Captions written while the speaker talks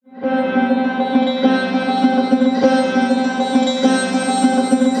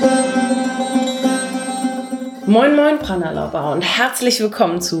Prana-Lover und herzlich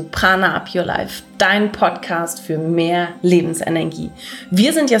willkommen zu Prana Up Your Life, dein Podcast für mehr Lebensenergie.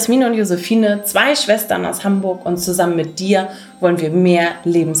 Wir sind Jasmin und Josephine, zwei Schwestern aus Hamburg und zusammen mit dir wollen wir mehr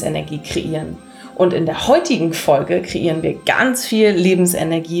Lebensenergie kreieren. Und in der heutigen Folge kreieren wir ganz viel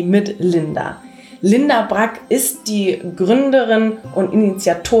Lebensenergie mit Linda. Linda Brack ist die Gründerin und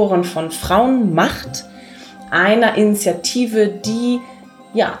Initiatorin von Frauen, Macht, einer Initiative, die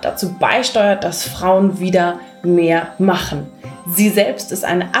dazu beisteuert, dass Frauen wieder mehr machen. Sie selbst ist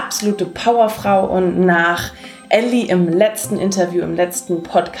eine absolute Powerfrau und nach Ellie im letzten Interview, im letzten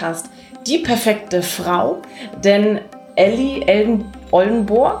Podcast, die perfekte Frau, denn Ellie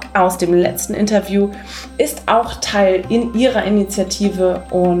Oldenburg aus dem letzten Interview ist auch Teil in ihrer Initiative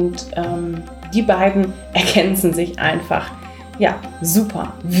und die beiden ergänzen sich einfach. Ja,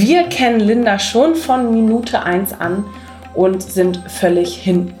 super. Wir kennen Linda schon von Minute 1 an und sind völlig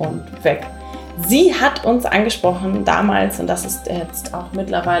hin und weg. Sie hat uns angesprochen damals, und das ist jetzt auch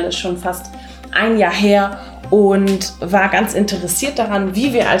mittlerweile schon fast ein Jahr her, und war ganz interessiert daran,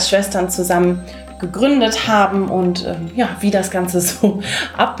 wie wir als Schwestern zusammen gegründet haben und wie das Ganze so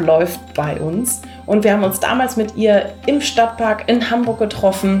abläuft bei uns. Und wir haben uns damals mit ihr im Stadtpark in Hamburg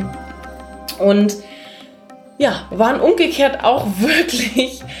getroffen und waren umgekehrt auch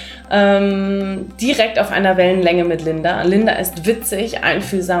wirklich direkt auf einer Wellenlänge mit Linda. Linda ist witzig,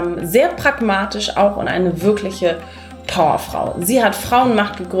 einfühlsam, sehr pragmatisch auch und eine wirkliche Powerfrau. Sie hat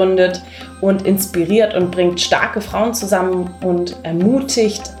Frauenmacht gegründet und inspiriert und bringt starke Frauen zusammen und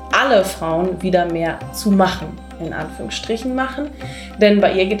ermutigt alle Frauen wieder mehr zu machen, in Anführungsstrichen machen. Denn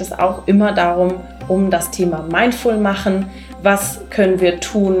bei ihr geht es auch immer darum, um das Thema Mindful machen. Was können wir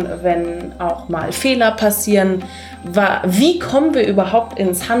tun, wenn auch mal Fehler passieren? Wie kommen wir überhaupt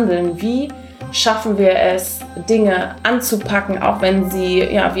ins Handeln? Wie schaffen wir es, Dinge anzupacken, auch wenn sie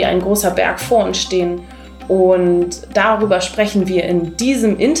wie ein großer Berg vor uns stehen? Und darüber sprechen wir in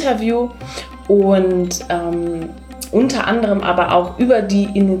diesem Interview und unter anderem aber auch über die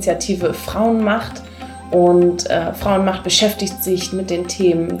Initiative Frauenmacht. Und Frauenmacht beschäftigt sich mit den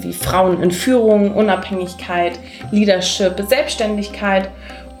Themen wie Frauen in Führung, Unabhängigkeit, Leadership, Selbstständigkeit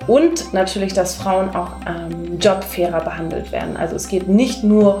und natürlich, dass Frauen auch Job fairer behandelt werden. Also es geht nicht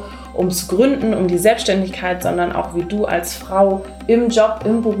nur ums Gründen, um die Selbstständigkeit, sondern auch wie du als Frau im Job,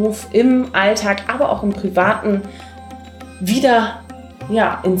 im Beruf, im Alltag, aber auch im Privaten wieder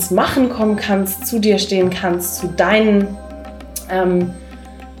ins Machen kommen kannst, zu dir stehen kannst, zu deinen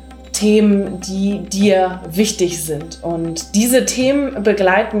Themen, die dir wichtig sind. Und diese Themen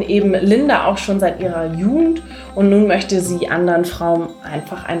begleiten eben Linda auch schon seit ihrer Jugend und nun möchte sie anderen Frauen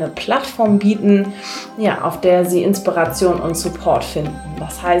einfach eine Plattform bieten, auf der sie Inspiration und Support finden.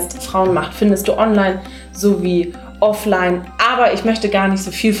 Das heißt, Frauenmacht findest du online sowie offline, aber ich möchte gar nicht so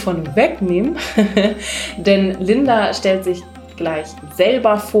viel von wegnehmen, denn Linda stellt sich gleich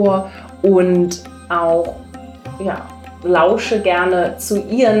selber vor und auch lausche gerne zu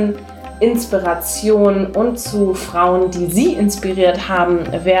ihren Inspirationen und zu Frauen, die sie inspiriert haben,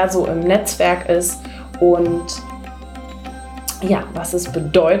 wer so im Netzwerk ist und was es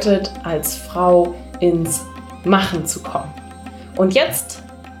bedeutet, als Frau ins Machen zu kommen. Und jetzt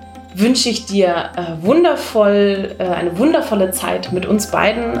wünsche ich dir eine wundervolle Zeit mit uns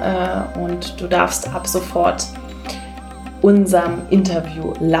beiden und du darfst ab sofort unserem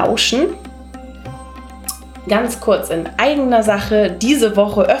Interview lauschen. Ganz kurz in eigener Sache, diese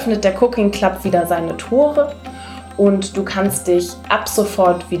Woche öffnet der Cooking Club wieder seine Tore und du kannst dich ab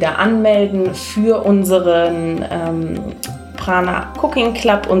sofort wieder anmelden für unseren Prana Cooking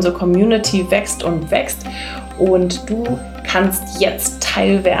Club. Unsere Community wächst und wächst und du kannst jetzt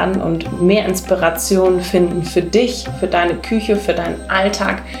Teil werden und mehr Inspiration finden für dich, für deine Küche, für deinen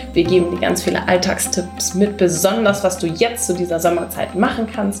Alltag. Wir geben dir ganz viele Alltagstipps mit, besonders was du jetzt zu dieser Sommerzeit machen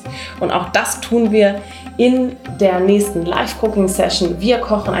kannst. Und auch das tun wir in der nächsten Live-Cooking-Session. Wir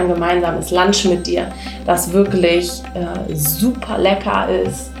kochen ein gemeinsames Lunch mit dir, das wirklich super lecker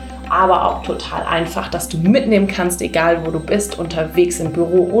ist, aber auch total einfach, dass du mitnehmen kannst, egal wo du bist, unterwegs im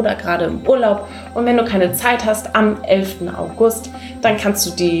Büro oder gerade im Urlaub. Und wenn du keine Zeit hast, am 11. August, dann kannst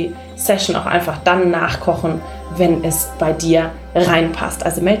du die Session auch einfach dann nachkochen, wenn es bei dir reinpasst.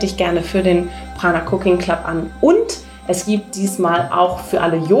 Also melde dich gerne für den Prana Cooking Club an. Und es gibt diesmal auch für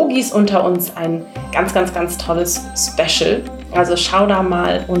alle Yogis unter uns ein ganz, ganz, ganz tolles Special. Also schau da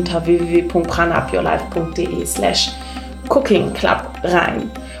mal unter www.pranaupyourlife.de/Cooking-Club rein.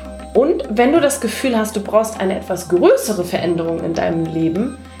 Und wenn du das Gefühl hast, du brauchst eine etwas größere Veränderung in deinem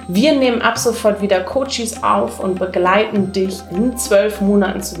Leben, wir nehmen ab sofort wieder Coaches auf und begleiten dich in 12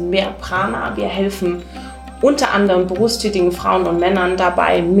 Monaten zu mehr Prana. Wir helfen unter anderem berufstätigen Frauen und Männern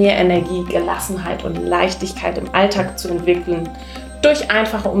dabei, mehr Energie, Gelassenheit und Leichtigkeit im Alltag zu entwickeln, durch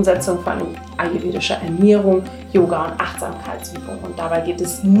einfache Umsetzung von ayurvedischer Ernährung, Yoga und Achtsamkeitsübung. Und dabei geht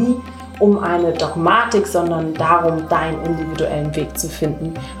es nie um eine Dogmatik, sondern darum, deinen individuellen Weg zu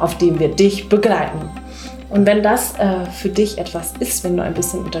finden, auf dem wir dich begleiten. Und wenn das für dich etwas ist, wenn du ein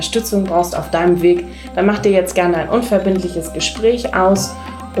bisschen Unterstützung brauchst auf deinem Weg, dann mach dir jetzt gerne ein unverbindliches Gespräch aus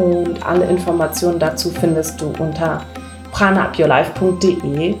und alle Informationen dazu findest du unter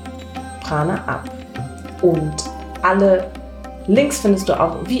pranaupyourlife.de, Prana Up. Und alle Links findest du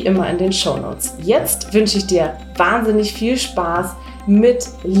auch wie immer in den Shownotes. Jetzt wünsche ich dir wahnsinnig viel Spaß mit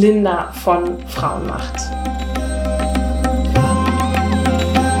Linda von Frauen, macht.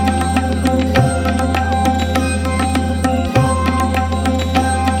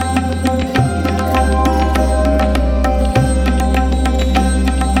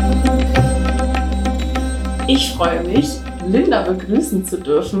 Ich freue mich, Linda begrüßen zu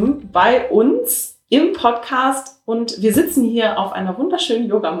dürfen bei uns im Podcast und wir sitzen hier auf einer wunderschönen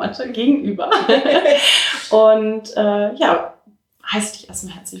Yogamatte gegenüber. Und heiße dich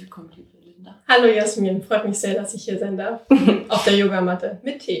erstmal herzlich willkommen, liebe Linda. Hallo Jasmin, freut mich sehr, dass ich hier sein darf. Auf der Yogamatte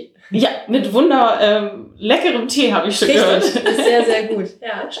mit Tee. Ja, mit leckerem Tee habe ich schon Richtig, gehört. Ist sehr, sehr gut.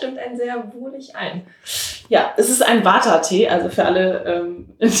 Ja, stimmt einen sehr wohlig ein. Ja, es ist ein Vata-Tee, also für alle,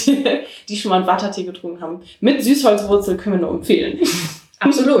 die schon mal einen Vata-Tee getrunken haben. Mit Süßholzwurzel können wir nur empfehlen.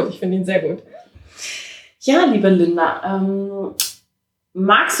 Absolut, ich finde ihn sehr gut. Ja, liebe Linda,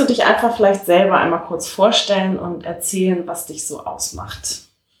 magst du dich einfach vielleicht selber einmal kurz vorstellen und erzählen, was dich so ausmacht?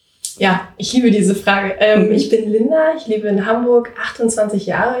 Ja, ich liebe diese Frage. Ich bin Linda, ich lebe in Hamburg, 28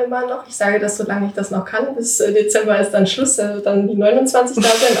 Jahre immer noch. Ich sage das, solange ich das noch kann. Bis Dezember ist dann Schluss, dann die 29 da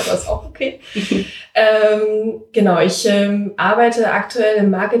sind, aber ist auch okay. Ich arbeite aktuell im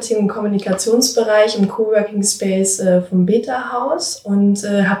Marketing- und Kommunikationsbereich im Coworking Space vom Beta-Haus und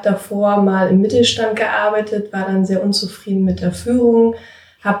habe davor mal im Mittelstand gearbeitet, war dann sehr unzufrieden mit der Führung.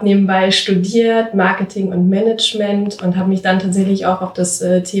 Habe nebenbei studiert, Marketing und Management und habe mich dann tatsächlich auch auf das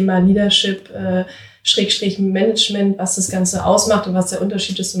Thema Leadership, Management, was das Ganze ausmacht und was der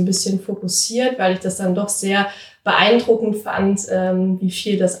Unterschied ist, so ein bisschen fokussiert, weil ich das dann doch sehr beeindruckend fand, wie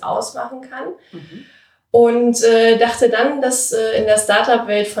viel das ausmachen kann. Mhm. Und dachte dann, dass in der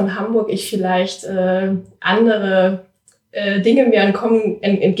Startup-Welt von Hamburg ich vielleicht andere Dinge mir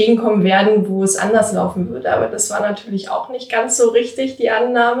entgegenkommen werden, wo es anders laufen würde. Aber das war natürlich auch nicht ganz so richtig, die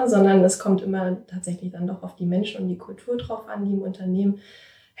Annahme, sondern es kommt immer tatsächlich dann doch auf die Menschen und die Kultur drauf an, die im Unternehmen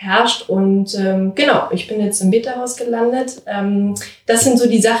herrscht. Und ich bin jetzt im Beta-Haus gelandet. Das sind so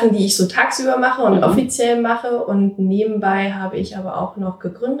die Sachen, die ich so tagsüber mache und offiziell mache. Und nebenbei habe ich aber auch noch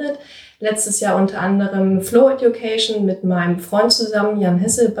gegründet. Letztes Jahr unter anderem Flow Education mit meinem Freund zusammen, Jan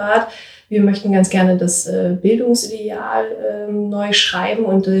Hesselbart. Wir möchten ganz gerne das Bildungsideal neu schreiben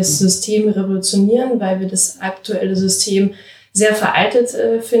und das System revolutionieren, weil wir das aktuelle System sehr veraltet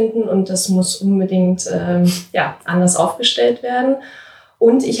finden und das muss unbedingt anders aufgestellt werden.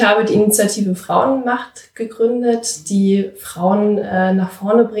 Und ich habe die Initiative Frauen, Macht gegründet, die Frauen nach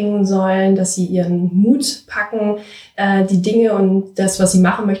vorne bringen sollen, dass sie ihren Mut packen, die Dinge und das, was sie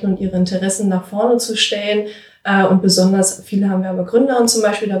machen möchten und ihre Interessen nach vorne zu stellen. Und besonders viele haben wir aber Gründerinnen zum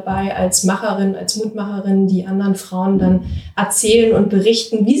Beispiel dabei als Macherin, als Mutmacherin, die anderen Frauen dann erzählen und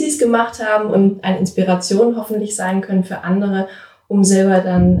berichten, wie sie es gemacht haben und eine Inspiration hoffentlich sein können für andere, um selber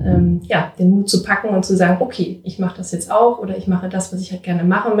dann den Mut zu packen und zu sagen, okay, ich mache das jetzt auch oder ich mache das, was ich halt gerne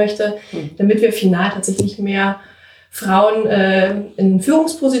machen möchte, damit wir final tatsächlich mehr Frauen in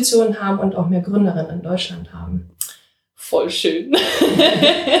Führungspositionen haben und auch mehr Gründerinnen in Deutschland haben. Voll schön.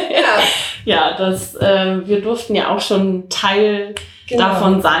 Ja, wir durften ja auch schon Teil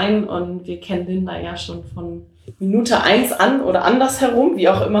davon sein und wir kennen Linda ja schon von Minute 1 an oder andersherum, wie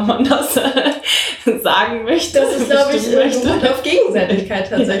auch immer man das sagen möchte. Das ist, glaube ich, beruht auf Gegenseitigkeit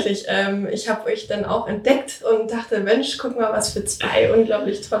tatsächlich. Ich habe euch dann auch entdeckt und dachte, Mensch, guck mal, was für zwei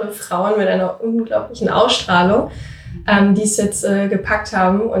unglaublich tolle Frauen mit einer unglaublichen Ausstrahlung, die es jetzt gepackt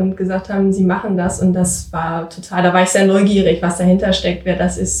haben und gesagt haben, sie machen das. Und das war total, da war ich sehr neugierig, was dahinter steckt, wer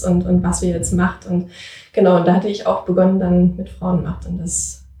das ist und was wir jetzt macht. Und genau, und da hatte ich auch begonnen dann mit Frauenmacht. Und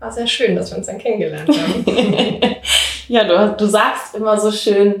das war sehr schön, dass wir uns dann kennengelernt haben. Ja, du sagst immer so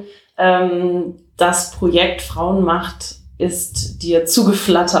schön, das Projekt Frauenmacht ist dir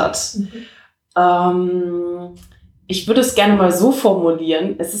zugeflattert. Ich würde es gerne mal so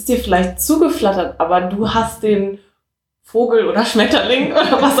formulieren, es ist dir vielleicht zugeflattert, aber du hast den Vogel oder Schmetterling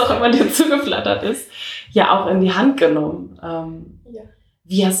oder was auch immer dir zugeflattert ist, ja auch in die Hand genommen.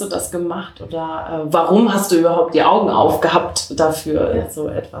 Wie hast du das gemacht oder warum hast du überhaupt die Augen aufgehabt dafür, so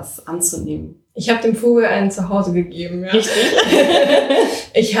etwas anzunehmen? Ich habe dem Vogel ein Zuhause gegeben. Ja. Richtig?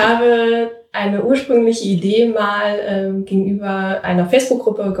 Ich habe eine ursprüngliche Idee mal gegenüber einer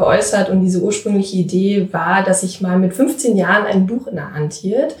Facebook-Gruppe geäußert und diese ursprüngliche Idee war, dass ich mal mit 15 Jahren ein Buch in der Hand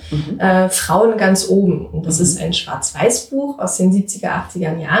hielt, Frauen ganz oben. Und das ist ein Schwarz-Weiß-Buch aus den 70er,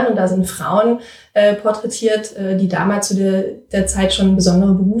 80er Jahren und da sind Frauen porträtiert, die damals zu der Zeit schon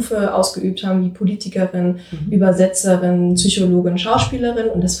besondere Berufe ausgeübt haben, wie Politikerin, Übersetzerin, Psychologin, Schauspielerin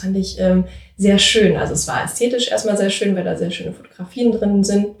und das fand ich sehr schön. Also es war ästhetisch erstmal sehr schön, weil da sehr schöne Fotografien drin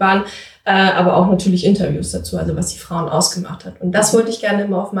waren, aber auch natürlich Interviews dazu, also was die Frauen ausgemacht hat. Und das wollte ich gerne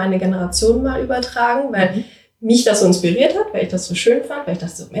immer auf meine Generation mal übertragen, weil mich das so inspiriert hat, weil ich das so schön fand, weil ich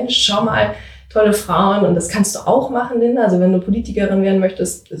dachte so, Mensch, schau mal, tolle Frauen und das kannst du auch machen, Linda. Also wenn du Politikerin werden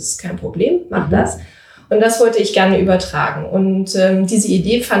möchtest, ist kein Problem, mach das. Und das wollte ich gerne übertragen. Und diese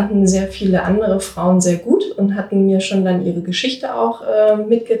Idee fanden sehr viele andere Frauen sehr gut und hatten mir schon dann ihre Geschichte auch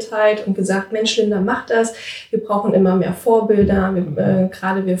mitgeteilt und gesagt, Mensch, Linda, mach das. Wir brauchen immer mehr Vorbilder,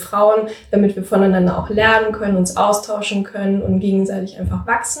 gerade wir Frauen, damit wir voneinander auch lernen können, uns austauschen können und gegenseitig einfach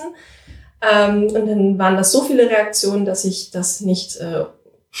wachsen. Und dann waren das so viele Reaktionen, dass ich das nicht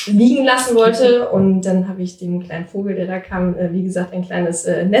liegen lassen wollte und dann habe ich dem kleinen Vogel, der da kam, wie gesagt, ein kleines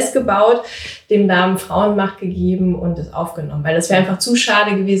Nest gebaut, dem Namen Frauenmacht gegeben und es aufgenommen, weil das wäre einfach zu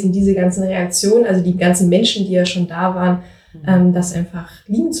schade gewesen, diese ganzen Reaktionen, also die ganzen Menschen, die ja schon da waren, das einfach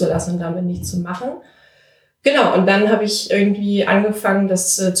liegen zu lassen und damit nichts zu machen. Genau, und dann habe ich irgendwie angefangen,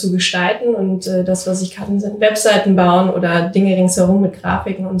 das zu gestalten und das, was ich kann, sind Webseiten bauen oder Dinge ringsherum mit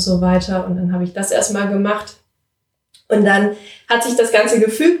Grafiken und so weiter und dann habe ich das erstmal gemacht. Und dann hat sich das Ganze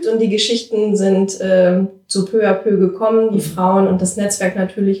gefügt und die Geschichten sind so peu à peu gekommen, die Frauen und das Netzwerk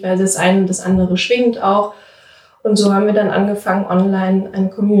natürlich, weil das eine und das andere schwingt auch. Und so haben wir dann angefangen, online eine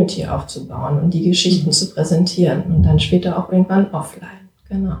Community aufzubauen und die Geschichten zu präsentieren und dann später auch irgendwann offline.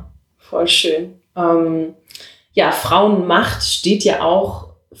 Genau. Voll schön. Ja, Frauenmacht steht ja auch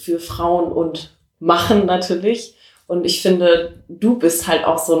für Frauen und Machen natürlich. Und ich finde, du bist halt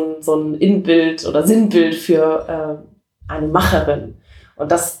auch so ein Inbild oder Sinnbild für eine Macherin.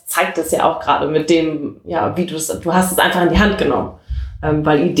 Und das zeigt es ja auch gerade mit dem, ja, wie du hast es einfach in die Hand genommen.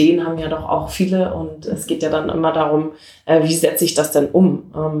 Weil Ideen haben ja doch auch viele und es geht ja dann immer darum, wie setze ich das denn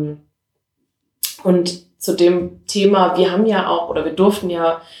um? Und zu dem Thema, wir haben ja auch, oder wir durften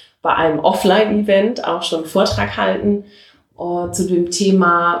ja bei einem Offline-Event auch schon einen Vortrag halten zu dem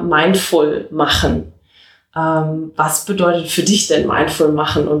Thema Mindful machen. Was bedeutet für dich denn Mindful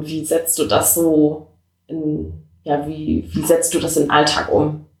machen und wie setzt du das so wie setzt du das in den Alltag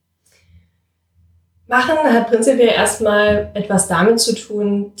um? Machen hat prinzipiell erstmal etwas damit zu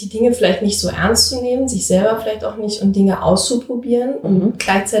tun, die Dinge vielleicht nicht so ernst zu nehmen, sich selber vielleicht auch nicht und Dinge auszuprobieren und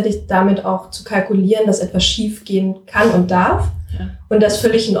gleichzeitig damit auch zu kalkulieren, dass etwas schief gehen kann und darf und das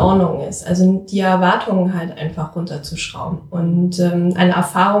völlig in Ordnung ist. Also die Erwartungen halt einfach runterzuschrauben und eine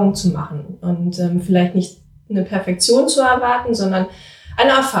Erfahrung zu machen und vielleicht nicht eine Perfektion zu erwarten, sondern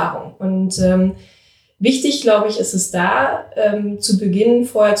eine Erfahrung. Und wichtig, glaube ich, ist es da, zu Beginn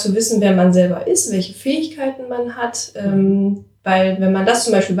vorher zu wissen, wer man selber ist, welche Fähigkeiten man hat. Weil wenn man das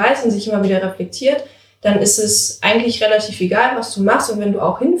zum Beispiel weiß und sich immer wieder reflektiert, dann ist es eigentlich relativ egal, was du machst. Und wenn du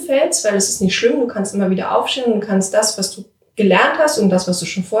auch hinfällst, weil es ist nicht schlimm, du kannst immer wieder aufstehen und du kannst das, was du gelernt hast und das, was du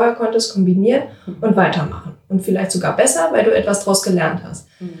schon vorher konntest, kombinieren und weitermachen. Und vielleicht sogar besser, weil du etwas daraus gelernt hast.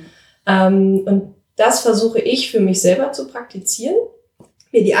 Und das versuche ich für mich selber zu praktizieren,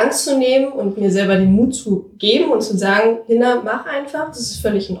 mir die Angst zu nehmen und mir selber den Mut zu geben und zu sagen, Linda, mach einfach, das ist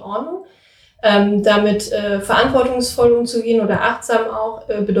völlig in Ordnung. Damit verantwortungsvoll umzugehen oder achtsam auch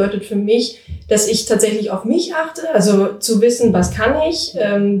bedeutet für mich, dass ich tatsächlich auf mich achte, also zu wissen, was kann ich,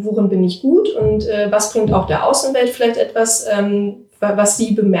 worin bin ich gut und was bringt auch der Außenwelt vielleicht etwas, was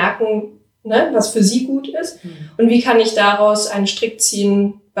sie bemerken, ne, was für sie gut ist und wie kann ich daraus einen Strick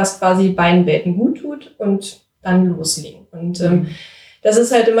ziehen, was quasi beiden Welten gut tut und dann loslegen. Und das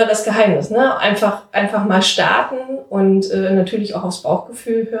ist halt immer das Geheimnis, ne? Einfach mal starten und natürlich auch aufs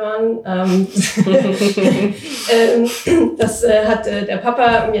Bauchgefühl hören. Das hat der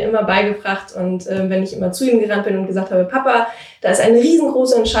Papa mir immer beigebracht und wenn ich immer zu ihm gerannt bin und gesagt habe, Papa, da ist eine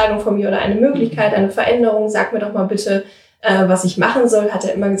riesengroße Entscheidung von mir oder eine Möglichkeit, eine Veränderung, sag mir doch mal bitte, was ich machen soll, hat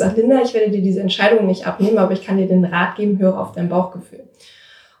er immer gesagt, Linda, ich werde dir diese Entscheidung nicht abnehmen, aber ich kann dir den Rat geben, höre auf dein Bauchgefühl.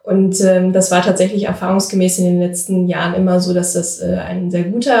 Und das war tatsächlich erfahrungsgemäß in den letzten Jahren immer so, dass das ein sehr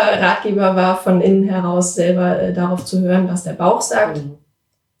guter Ratgeber war, von innen heraus selber darauf zu hören, was der Bauch sagt.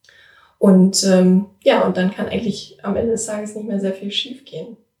 Und und dann kann eigentlich am Ende des Tages nicht mehr sehr viel schief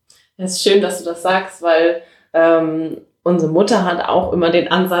gehen. Es ist schön, dass du das sagst, weil unsere Mutter hat auch immer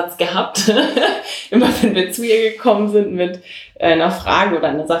den Ansatz gehabt, immer wenn wir zu ihr gekommen sind mit einer Frage oder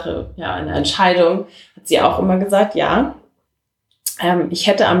einer Sache, ja, einer Entscheidung, hat sie auch immer gesagt, ja, ich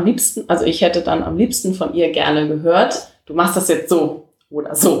hätte dann am liebsten von ihr gerne gehört, du machst das jetzt so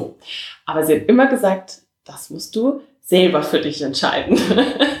oder so. Aber sie hat immer gesagt, das musst du selber für dich entscheiden.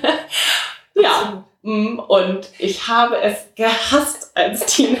 Ja, und ich habe es gehasst als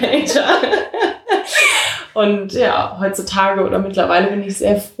Teenager. Und ja, heutzutage oder mittlerweile bin ich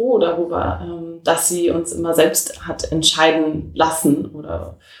sehr froh darüber, dass sie uns immer selbst hat entscheiden lassen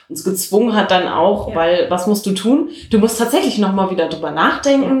oder uns gezwungen hat dann auch, weil was musst du tun? Du musst tatsächlich nochmal wieder drüber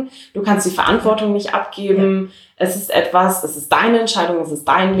nachdenken. Du kannst die Verantwortung nicht abgeben. Es ist deine Entscheidung, es ist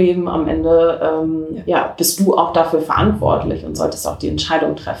dein Leben. Am Ende bist du auch dafür verantwortlich und solltest auch die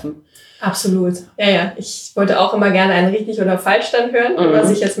Entscheidung treffen. Absolut. Ja. Ich wollte auch immer gerne einen richtig oder falsch dann hören, was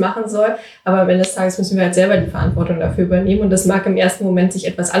ich jetzt machen soll. Aber am Ende des Tages müssen wir halt selber die Verantwortung dafür übernehmen. Und das mag im ersten Moment sich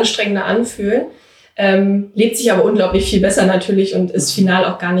etwas anstrengender anfühlen, lebt sich aber unglaublich viel besser natürlich und ist final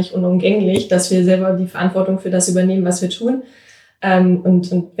auch gar nicht unumgänglich, dass wir selber die Verantwortung für das übernehmen, was wir tun.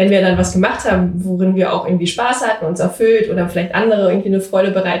 Und wenn wir dann was gemacht haben, worin wir auch irgendwie Spaß hatten, uns erfüllt oder vielleicht andere irgendwie eine Freude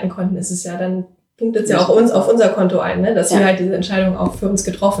bereiten konnten, ist es ja dann, punktet es ja auch uns auf unser Konto ein, ne? Dass wir halt diese Entscheidung auch für uns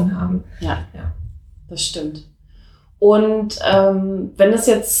getroffen haben. Ja. Das stimmt. Und wenn es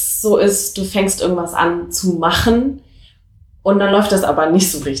jetzt so ist, du fängst irgendwas an zu machen und dann läuft das aber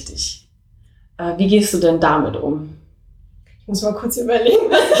nicht so richtig. Wie gehst du denn damit um? Ich muss mal kurz überlegen,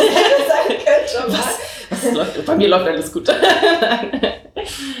 was ich sagen könnte. Bei mir läuft alles gut.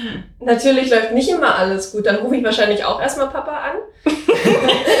 Natürlich läuft nicht immer alles gut. Dann rufe ich wahrscheinlich auch erstmal Papa an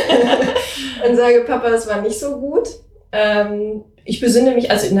und sage, Papa, es war nicht so gut. Ich besinne mich,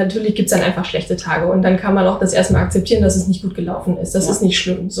 also natürlich gibt's dann einfach schlechte Tage und dann kann man auch das erstmal akzeptieren, dass es nicht gut gelaufen ist. Das ist nicht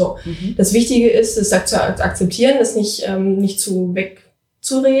schlimm. So. Das Wichtige ist, es zu akzeptieren, es nicht zu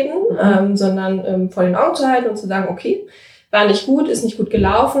wegzureden, sondern vor den Augen zu halten und zu sagen, okay, war nicht gut, ist nicht gut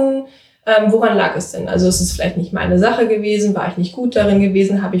gelaufen. Woran lag es denn? Also es ist vielleicht nicht meine Sache gewesen, war ich nicht gut darin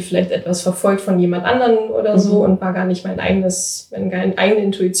gewesen, habe ich vielleicht etwas verfolgt von jemand anderen oder so und war gar nicht meine eigene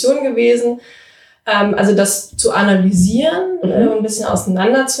Intuition gewesen. Also das zu analysieren, ein bisschen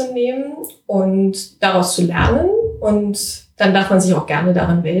auseinanderzunehmen und daraus zu lernen. Und dann darf man sich auch gerne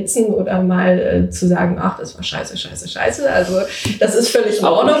daran wälzen oder mal zu sagen, ach, das war scheiße. Also das ist völlig in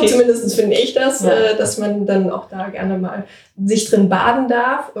Ordnung, zumindest finde ich das, dass man dann auch da gerne mal sich drin baden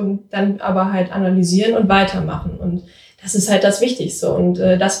darf und dann aber halt analysieren und weitermachen. Und das ist halt das Wichtigste. Und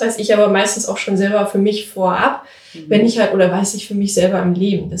das weiß ich aber meistens auch schon selber für mich vorab, wenn ich halt, oder weiß ich für mich selber im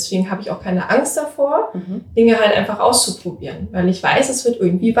Leben. Deswegen habe ich auch keine Angst davor, Dinge halt einfach auszuprobieren, weil ich weiß, es wird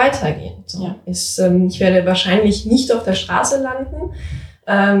irgendwie weitergehen. So. Ich werde wahrscheinlich nicht auf der Straße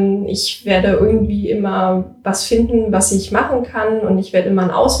landen. Ich werde irgendwie immer was finden, was ich machen kann und ich werde immer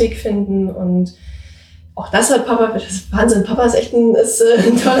einen Ausweg finden und auch das hat Papa, das ist Wahnsinn, Papa ist echt ein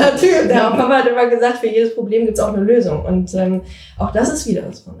toller Typ. Der Papa hat immer gesagt, für jedes Problem gibt es auch eine Lösung. Und auch das ist wieder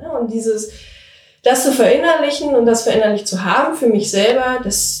so. Ne? Und das zu verinnerlichen und das verinnerlicht zu haben für mich selber,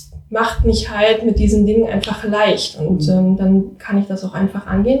 das macht mich halt mit diesen Dingen einfach leicht. Und dann kann ich das auch einfach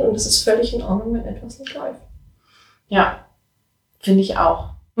angehen und es ist völlig in Ordnung, wenn etwas nicht läuft. Ja, finde ich auch.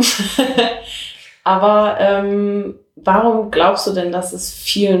 Aber warum glaubst du denn, dass es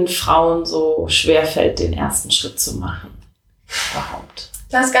vielen Frauen so schwerfällt, den ersten Schritt zu machen? Überhaupt.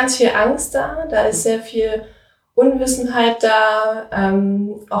 Da ist ganz viel Angst da ist sehr viel Unwissenheit da,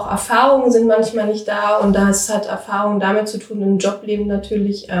 auch Erfahrungen sind manchmal nicht da und das hat Erfahrungen damit zu tun, im Jobleben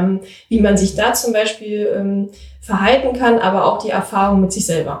natürlich, wie man sich da zum Beispiel verhalten kann, aber auch die Erfahrung mit sich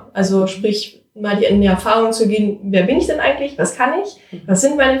selber. Also sprich, mal in die Erfahrung zu gehen, wer bin ich denn eigentlich, was kann ich, was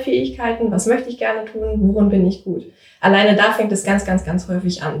sind meine Fähigkeiten, was möchte ich gerne tun, worin bin ich gut. Alleine da fängt es ganz, ganz, ganz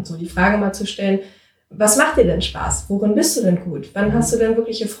häufig an, so die Frage mal zu stellen, was macht dir denn Spaß? Worin bist du denn gut? Wann hast du denn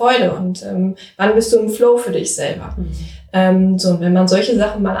wirkliche Freude? Und wann bist du im Flow für dich selber? Und wenn man solche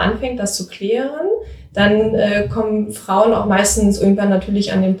Sachen mal anfängt, das zu klären, dann kommen Frauen auch meistens irgendwann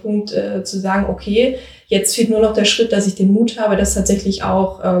natürlich an den Punkt zu sagen, okay, jetzt fehlt nur noch der Schritt, dass ich den Mut habe, das tatsächlich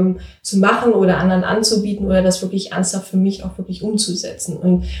auch zu machen oder anderen anzubieten oder das wirklich ernsthaft für mich auch wirklich umzusetzen.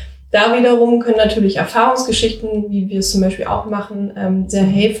 Und da wiederum können natürlich Erfahrungsgeschichten, wie wir es zum Beispiel auch machen, sehr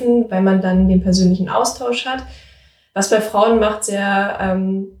helfen, weil man dann den persönlichen Austausch hat. Was bei Frauen macht, sehr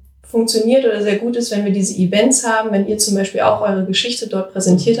funktioniert oder sehr gut ist, wenn wir diese Events haben, wenn ihr zum Beispiel auch eure Geschichte dort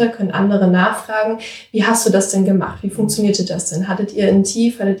präsentiert habt, können andere nachfragen, wie hast du das denn gemacht? Wie funktionierte das denn? Hattet ihr ein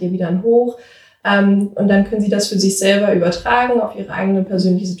Tief? Hattet ihr wieder ein Hoch? Und dann können sie das für sich selber übertragen auf ihre eigene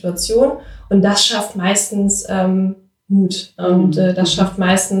persönliche Situation. Und das schafft meistens Mut. Und das schafft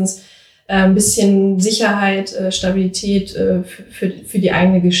meistens ein bisschen Sicherheit, Stabilität für die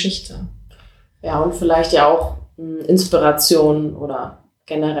eigene Geschichte. Ja, und vielleicht ja auch Inspiration oder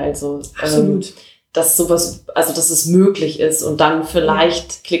generell so. Absolut. Dass sowas, also dass es möglich ist und dann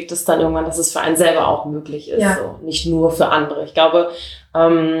vielleicht klickt es dann irgendwann, dass es für einen selber auch möglich ist, so, nicht nur für andere. Ich glaube,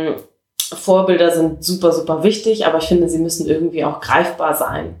 Vorbilder sind super, super wichtig, aber ich finde, sie müssen irgendwie auch greifbar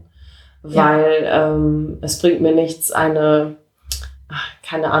sein, weil es bringt mir nichts, keine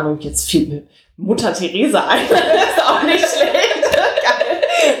Ahnung, jetzt fiel mir Mutter Theresa ein, das ist auch nicht schlecht. Geil.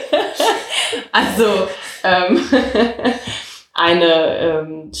 Also,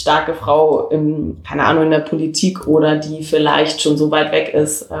 eine starke Frau keine Ahnung, in der Politik oder die vielleicht schon so weit weg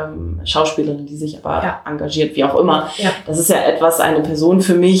ist, Schauspielerin, die sich aber engagiert, wie auch immer. Ja. Das ist ja eine Person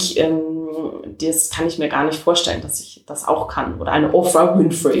für mich, das kann ich mir gar nicht vorstellen, dass ich das auch kann. Oder eine Oprah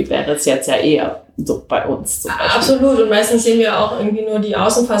Winfrey wäre es jetzt ja eher so bei uns zum Beispiel. Absolut. Und meistens sehen wir auch irgendwie nur die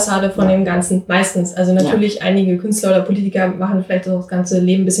Außenfassade von dem Ganzen. Meistens. Also natürlich einige Künstler oder Politiker machen vielleicht das ganze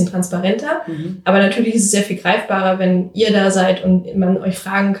Leben ein bisschen transparenter. Aber natürlich ist es sehr viel greifbarer, wenn ihr da seid und man euch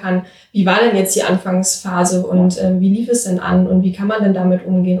fragen kann, wie war denn jetzt die Anfangsphase und wie lief es denn an und wie kann man denn damit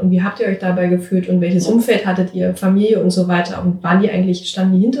umgehen und wie habt ihr euch dabei gefühlt und welches Umfeld hattet ihr, Familie und so weiter und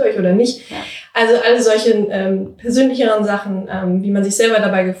standen die hinter euch oder nicht? Ja. Also alle solche persönlicheren Sachen, wie man sich selber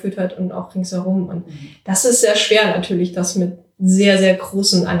dabei gefühlt hat und auch ringsherum. Und das ist sehr schwer natürlich, das mit sehr, sehr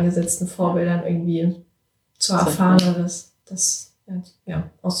großen angesetzten Vorbildern irgendwie zu erfahren oder das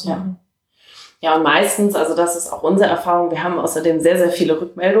auszumachen. Ja, und meistens, also das ist auch unsere Erfahrung, wir haben außerdem sehr, sehr viele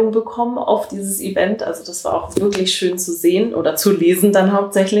Rückmeldungen bekommen auf dieses Event. Also das war auch wirklich schön zu sehen oder zu lesen dann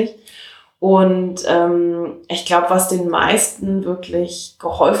hauptsächlich. Und ich glaube, was den meisten wirklich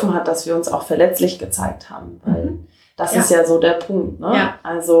geholfen hat, dass wir uns auch verletzlich gezeigt haben. Weil das ist ja so der Punkt. Ne? Ja.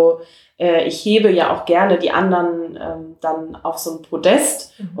 Also ich hebe ja auch gerne die anderen dann auf so ein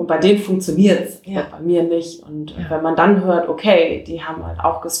Podest und bei denen funktioniert es, bei mir nicht. Und wenn man dann hört, okay, die haben halt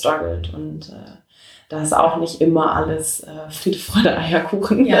auch gestruggelt und da ist auch nicht immer alles Friede, Freude,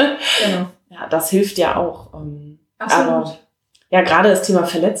 Eierkuchen. Ja, genau. Ja, das hilft ja auch. Absolut. Aber, ja, gerade das Thema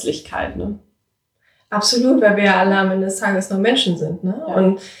Verletzlichkeit, ne? Absolut, weil wir ja alle am Ende des Tages nur Menschen sind, ne? Ja.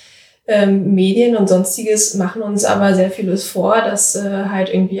 Und Medien und Sonstiges machen uns aber sehr vieles vor, dass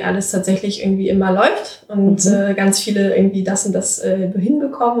halt irgendwie alles tatsächlich irgendwie immer läuft und ganz viele irgendwie das und das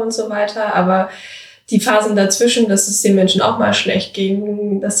hinbekommen und so weiter. Aber die Phasen dazwischen, dass es den Menschen auch mal schlecht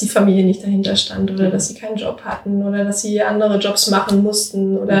ging, dass die Familie nicht dahinter stand oder dass sie keinen Job hatten oder dass sie andere Jobs machen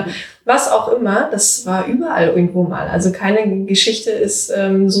mussten oder was auch immer, das war überall irgendwo mal. Also keine Geschichte ist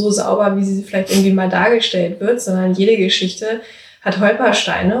so sauber, wie sie vielleicht irgendwie mal dargestellt wird, sondern jede Geschichte hat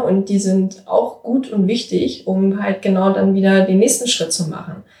Holpersteine und die sind auch gut und wichtig, um halt genau dann wieder den nächsten Schritt zu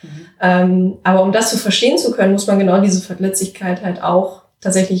machen. Aber um das zu verstehen zu können, muss man genau diese Verletzlichkeit halt auch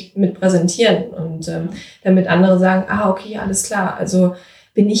tatsächlich mit präsentieren und damit andere sagen, okay, alles klar, also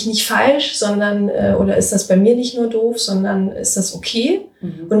bin ich nicht falsch, sondern oder ist das bei mir nicht nur doof, sondern ist das okay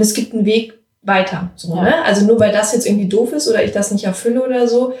und es gibt einen Weg weiter. So, ne? Also nur weil das jetzt irgendwie doof ist oder ich das nicht erfülle oder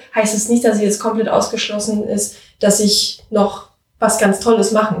so, heißt es nicht, dass es jetzt komplett ausgeschlossen ist, dass ich noch was ganz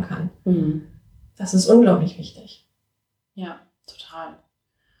Tolles machen kann. Das ist unglaublich wichtig. Ja, total.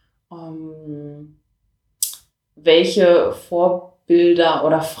 Welche Vorbilder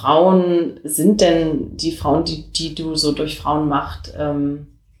oder Frauen sind denn die Frauen, die du so durch Frauenmacht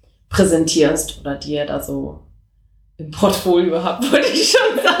präsentierst oder die ihr da so im Portfolio habt, würde ich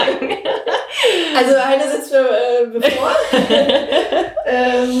schon sagen? Also eine sitzt mir bevor.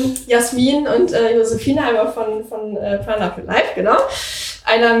 Jasmin und Josephine, einmal von Plan for Life, genau.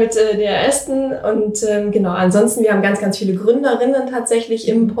 Einer mit der ersten und genau, ansonsten, wir haben ganz, ganz viele Gründerinnen tatsächlich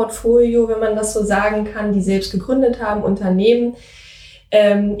im Portfolio, wenn man das so sagen kann, die selbst gegründet haben, Unternehmen.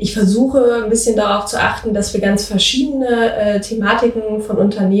 Ich versuche ein bisschen darauf zu achten, dass wir ganz verschiedene Thematiken von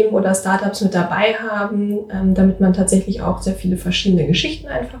Unternehmen oder Startups mit dabei haben, damit man tatsächlich auch sehr viele verschiedene Geschichten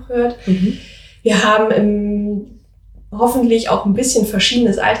einfach hört. Wir haben hoffentlich auch ein bisschen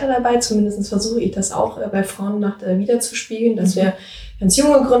verschiedenes Alter dabei, zumindest versuche ich das auch bei Frauenmacht wiederzuspiegeln, dass wir ganz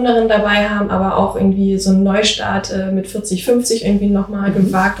junge Gründerinnen dabei haben, aber auch irgendwie so einen Neustart mit 40, 50 irgendwie nochmal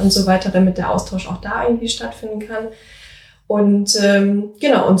gewagt und so weiter, damit der Austausch auch da irgendwie stattfinden kann. Und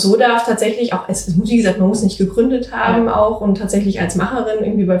genau, und so darf tatsächlich auch, es muss, wie gesagt, man muss nicht gegründet haben auch und tatsächlich als Macherin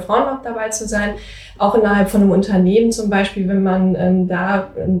irgendwie bei Frauenmacht dabei zu sein. Auch innerhalb von einem Unternehmen zum Beispiel, wenn man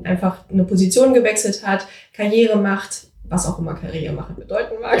da einfach eine Position gewechselt hat, Karriere macht, was auch immer Karriere machen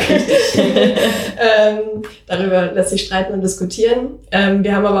bedeuten mag. Darüber lässt sich streiten und diskutieren.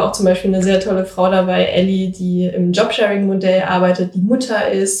 Wir haben aber auch zum Beispiel eine sehr tolle Frau dabei, Ellie, die im Jobsharing-Modell arbeitet, die Mutter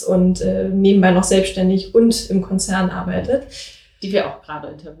ist und nebenbei noch selbstständig und im Konzern arbeitet. Die wir auch gerade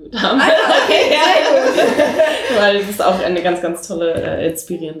interviewt haben. Okay, sehr gut. Weil das auch eine ganz, ganz tolle,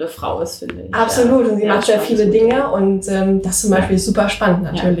 inspirierende Frau ist, finde ich. Absolut, und sie macht sehr viele Dinge und das zum Beispiel ist super spannend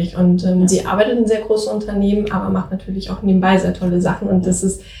natürlich. Und sie arbeitet in sehr großen Unternehmen, aber macht natürlich auch nebenbei sehr tolle Sachen und das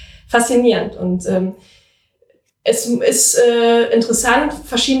ist faszinierend. Und es ist interessant,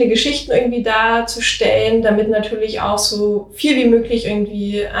 verschiedene Geschichten irgendwie darzustellen, damit natürlich auch so viel wie möglich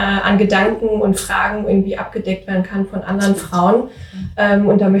irgendwie an Gedanken und Fragen irgendwie abgedeckt werden kann von anderen Frauen.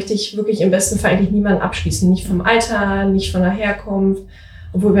 Und da möchte ich wirklich im besten Fall eigentlich niemanden abschließen. Nicht vom Alter, nicht von der Herkunft,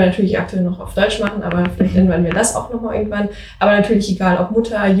 obwohl wir natürlich aktuell noch auf Deutsch machen, aber vielleicht ändern wir das auch nochmal irgendwann. Aber natürlich egal, ob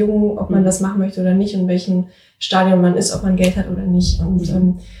Mutter, Jung, ob man das machen möchte oder nicht, in welchem Stadium man ist, ob man Geld hat oder nicht.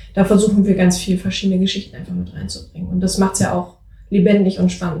 Und da versuchen wir ganz viel verschiedene Geschichten einfach mit reinzubringen. Und das macht es ja auch lebendig und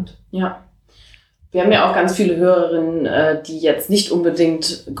spannend. Ja. Wir haben ja auch ganz viele Hörerinnen, die jetzt nicht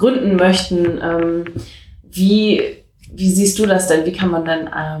unbedingt gründen möchten. Wie siehst du das denn? Wie kann man denn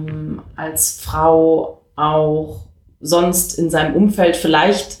als Frau auch sonst in seinem Umfeld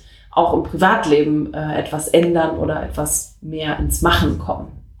vielleicht auch im Privatleben etwas ändern oder etwas mehr ins Machen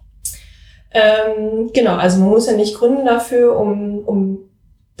kommen? Genau, also man muss ja nicht gründen dafür, um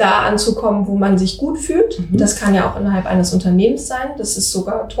da anzukommen, wo man sich gut fühlt. Das kann ja auch innerhalb eines Unternehmens sein. Das ist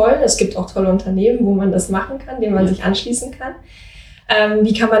sogar toll. Es gibt auch tolle Unternehmen, wo man das machen kann, denen man sich anschließen kann.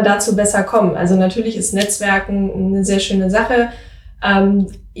 Wie kann man dazu besser kommen? Also natürlich ist Netzwerken eine sehr schöne Sache.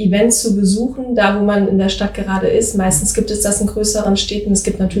 Events zu besuchen, da wo man in der Stadt gerade ist. Meistens gibt es das in größeren Städten. Es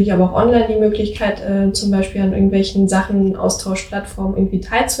gibt natürlich aber auch online die Möglichkeit, zum Beispiel an irgendwelchen Sachen, Austauschplattformen irgendwie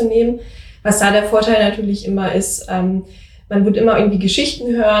teilzunehmen. Was da der Vorteil natürlich immer ist, man wird immer irgendwie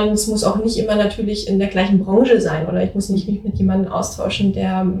Geschichten hören. Es muss auch nicht immer natürlich in der gleichen Branche sein oder ich muss nicht mich mit jemandem austauschen,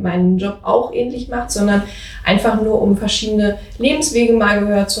 der meinen Job auch ähnlich macht, sondern einfach nur, um verschiedene Lebenswege mal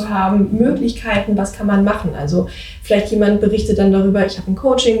gehört zu haben, Möglichkeiten, was kann man machen. Also vielleicht jemand berichtet dann darüber, ich habe ein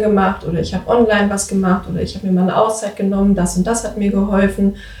Coaching gemacht oder ich habe online was gemacht oder ich habe mir mal eine Auszeit genommen, das und das hat mir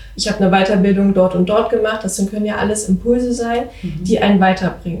geholfen. Ich habe eine Weiterbildung dort und dort gemacht. Das können ja alles Impulse sein, die einen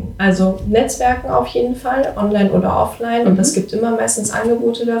weiterbringen. Also Netzwerken auf jeden Fall, online oder offline. Und es gibt immer meistens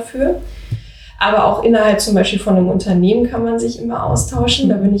Angebote dafür. Aber auch innerhalb zum Beispiel von einem Unternehmen kann man sich immer austauschen.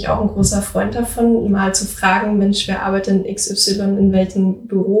 Da bin ich auch ein großer Freund davon, mal zu fragen, Mensch, wer arbeitet in XY, in welchem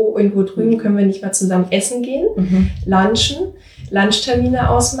Büro irgendwo drüben, können wir nicht mal zusammen essen gehen, lunchen,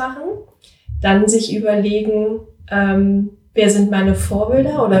 Lunchtermine ausmachen, dann sich überlegen, wer sind meine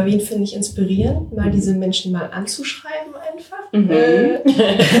Vorbilder oder wen finde ich inspirierend, mal diese Menschen mal anzuschreiben einfach.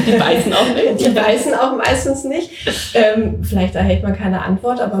 Die beißen auch nicht. Die beißen auch meistens nicht. Vielleicht erhält man keine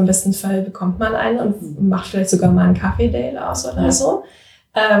Antwort, aber im besten Fall bekommt man eine und macht vielleicht sogar mal einen Kaffee-Dale aus oder so.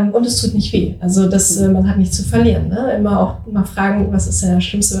 Und es tut nicht weh. Also man hat nichts zu verlieren. Ne? Immer auch mal fragen, was ist denn das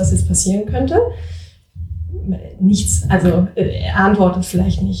Schlimmste, was jetzt passieren könnte? Nichts, also er antwortet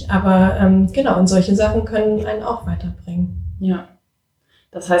vielleicht nicht, aber genau, und solche Sachen können einen auch weiterbringen. Ja,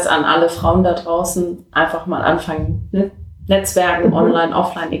 das heißt an alle Frauen da draußen einfach mal anfangen, Netzwerken, online,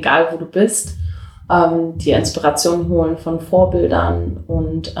 offline, egal wo du bist, dir Inspiration holen von Vorbildern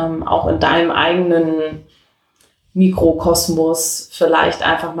und auch in deinem eigenen Mikrokosmos vielleicht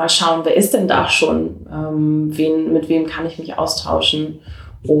einfach mal schauen, wer ist denn da schon, mit wem kann ich mich austauschen.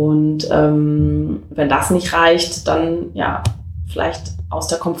 Und wenn das nicht reicht, dann ja vielleicht aus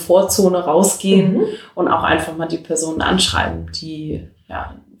der Komfortzone rausgehen und auch einfach mal die Personen anschreiben, die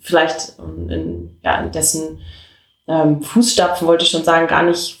ja vielleicht in dessen Fußstapfen, wollte ich schon sagen, gar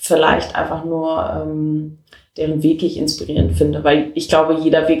nicht vielleicht einfach nur deren Weg ich inspirierend finde, weil ich glaube,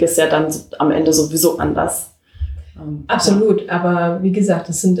 jeder Weg ist ja dann am Ende sowieso anders. Absolut, aber wie gesagt,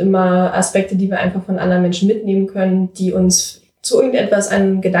 es sind immer Aspekte, die wir einfach von anderen Menschen mitnehmen können, die uns zu irgendetwas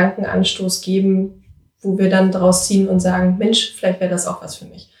einen Gedankenanstoß geben, wo wir dann daraus ziehen und sagen, Mensch, vielleicht wäre das auch was für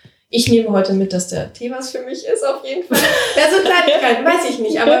mich. Ich nehme heute mit, dass der Tee was für mich ist, auf jeden Fall. Ja, so Kleinigkeiten, weiß ich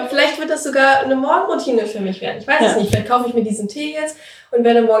nicht, aber vielleicht wird das sogar eine Morgenroutine für mich werden. Ich weiß es nicht, vielleicht kaufe ich mir diesen Tee jetzt und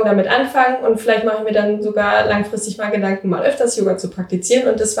werde morgen damit anfangen und vielleicht mache ich mir dann sogar langfristig mal Gedanken, mal öfters Yoga zu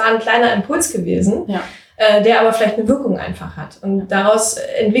praktizieren und das war ein kleiner Impuls gewesen, der aber vielleicht eine Wirkung einfach hat und daraus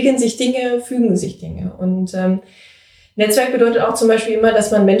entwickeln sich Dinge, fügen sich Dinge und Netzwerk bedeutet auch zum Beispiel immer,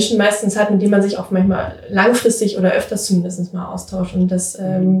 dass man Menschen meistens hat, mit denen man sich auch manchmal langfristig oder öfters zumindest mal austauscht. Und das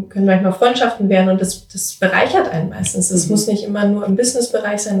können manchmal Freundschaften werden und das bereichert einen meistens. Das muss nicht immer nur im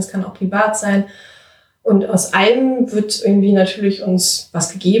Businessbereich sein, das kann auch privat sein. Und aus allem wird irgendwie natürlich uns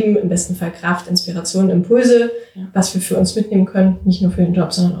was gegeben, im besten Fall Kraft, Inspiration, Impulse, was wir für uns mitnehmen können, nicht nur für den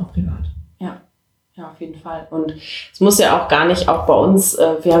Job, sondern auch privat. Ja, auf jeden Fall. Und es muss ja auch gar nicht, auch bei uns,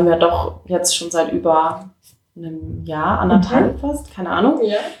 wir haben ja doch jetzt schon seit über einem Jahr, anderthalb fast, keine Ahnung,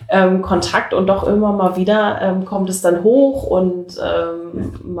 Kontakt und doch immer mal wieder kommt es dann hoch und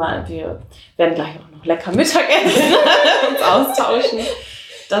wir werden gleich auch noch lecker Mittagessen uns austauschen.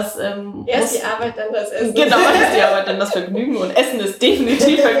 Das, erst die Arbeit, dann das Essen. Genau, erst die Arbeit, dann das Vergnügen und Essen ist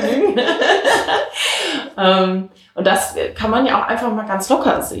definitiv Vergnügen. Und das kann man ja auch einfach mal ganz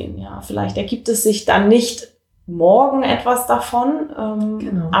locker sehen. Ja, vielleicht ergibt es sich dann nicht morgen etwas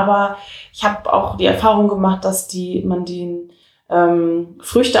davon, aber ich habe auch die Erfahrung gemacht, dass man die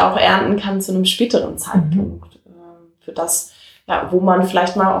Früchte auch ernten kann zu einem späteren Zeitpunkt. Für das, ja, wo man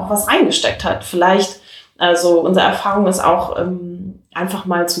vielleicht mal auch was reingesteckt hat. Vielleicht, also unsere Erfahrung ist auch, einfach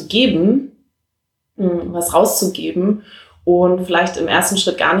mal zu geben, was rauszugeben und vielleicht im ersten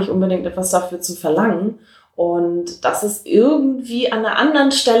Schritt gar nicht unbedingt etwas dafür zu verlangen und dass es irgendwie an einer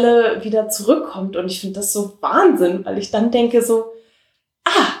anderen Stelle wieder zurückkommt und ich finde das so Wahnsinn, weil ich dann denke so,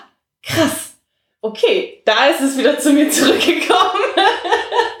 krass, okay, da ist es wieder zu mir zurückgekommen.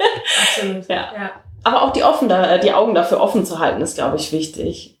 Absolut, ja. Aber auch die Augen dafür offen zu halten, ist, glaube ich,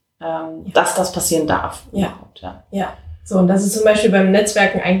 wichtig, dass das passieren darf. Ja. So, und das ist zum Beispiel beim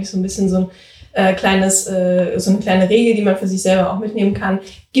Netzwerken eigentlich so ein bisschen so eine kleine Regel, die man für sich selber auch mitnehmen kann.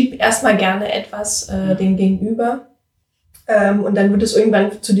 Gib erstmal gerne etwas dem Gegenüber und dann wird es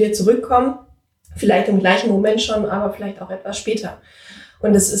irgendwann zu dir zurückkommen. Vielleicht im gleichen Moment schon, aber vielleicht auch etwas später.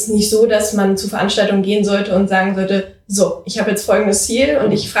 Und es ist nicht so, dass man zu Veranstaltungen gehen sollte und sagen sollte, so, ich habe jetzt folgendes Ziel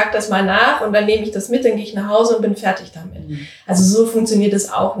und ich frage das mal nach und dann nehme ich das mit, dann gehe ich nach Hause und bin fertig damit. Also so funktioniert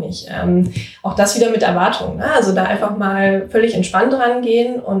es auch nicht. Auch das wieder mit Erwartungen. Ne? Also da einfach mal völlig entspannt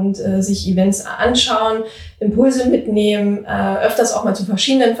rangehen und sich Events anschauen, Impulse mitnehmen, öfters auch mal zu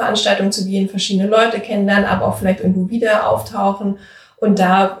verschiedenen Veranstaltungen zu gehen, verschiedene Leute kennenlernen, aber auch vielleicht irgendwo wieder auftauchen und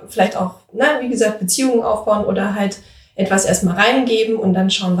da vielleicht auch, wie gesagt, Beziehungen aufbauen oder halt etwas erstmal reingeben und dann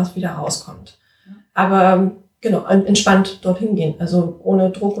schauen, was wieder rauskommt. Aber genau, entspannt dorthin gehen. Also ohne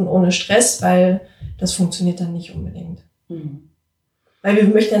Druck und ohne Stress, weil das funktioniert dann nicht unbedingt. Weil wir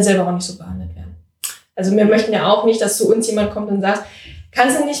möchten dann selber auch nicht so behandelt werden. Also wir möchten ja auch nicht, dass zu uns jemand kommt und sagt,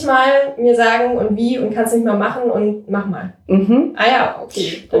 kannst du nicht mal mir sagen und wie und kannst nicht mal machen und mach mal.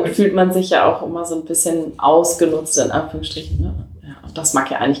 Okay. Dann fühlt man sich ja auch immer so ein bisschen ausgenutzt, in Anführungsstrichen. Ne? Ja, und das mag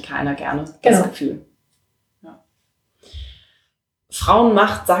ja eigentlich keiner gerne, das Gefühl. Frauen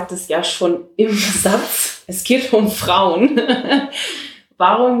macht, sagt es ja schon im Satz. Es geht um Frauen.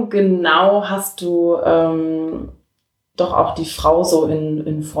 Warum genau hast du doch auch die Frau so in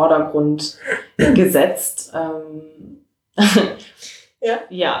den Vordergrund gesetzt?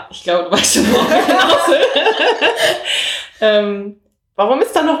 Ja, ich glaube, du weißt schon, worauf ich hinaus will. Warum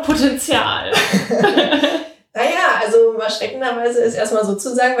ist da noch Potenzial? Also erschreckenderweise ist erstmal so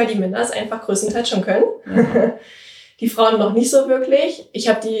zu sagen, weil die Männer es einfach größtenteils schon können. Die Frauen noch nicht so wirklich. Ich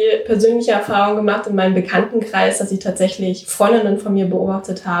habe die persönliche Erfahrung gemacht in meinem Bekanntenkreis, dass ich tatsächlich Freundinnen von mir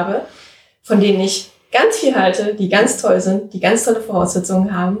beobachtet habe, von denen ich ganz viel halte, die ganz toll sind, die ganz tolle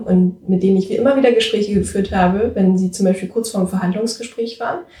Voraussetzungen haben und mit denen ich immer wieder Gespräche geführt habe, wenn sie zum Beispiel kurz vor einem Verhandlungsgespräch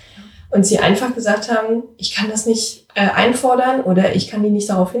waren und sie einfach gesagt haben, ich kann das nicht einfordern oder ich kann die nicht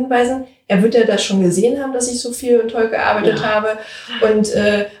darauf hinweisen. Er wird ja das schon gesehen haben, dass ich so viel und toll gearbeitet habe und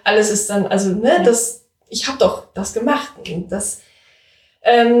alles ist dann, ich habe doch das gemacht. Und das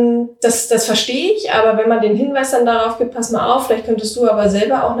verstehe ich, aber wenn man den Hinweis dann darauf gibt, pass mal auf, vielleicht könntest du aber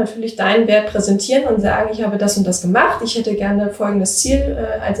selber auch natürlich deinen Wert präsentieren und sagen, ich habe das und das gemacht, ich hätte gerne folgendes Ziel,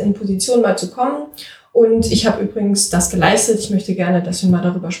 als in Position mal zu kommen und ich habe übrigens das geleistet, ich möchte gerne, dass wir mal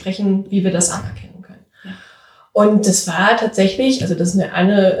darüber sprechen, wie wir das anerkennen können. Und das war tatsächlich, also das ist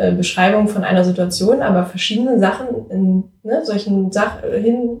eine Beschreibung von einer Situation, aber verschiedene Sachen in solchen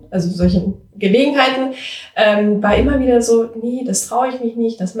solchen Gelegenheiten war immer wieder so, nee, das traue ich mich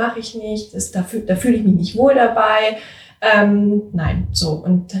nicht, das mache ich nicht, da fühle ich mich nicht wohl dabei. Nein, so.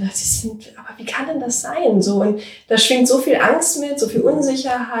 Und dann dachte ich, aber wie kann denn das sein? So, und da schwingt so viel Angst mit, so viel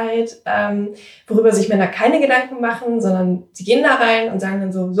Unsicherheit, worüber sich Männer keine Gedanken machen, sondern sie gehen da rein und sagen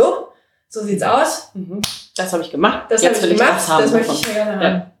dann so sieht's aus. Das habe ich gemacht. Das möchte ich gerne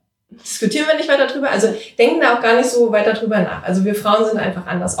haben. Diskutieren wir nicht weiter drüber. Also denken da auch gar nicht so weiter drüber nach. Also wir Frauen sind einfach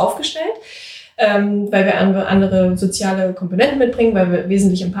anders aufgestellt, weil wir andere soziale Komponenten mitbringen, weil wir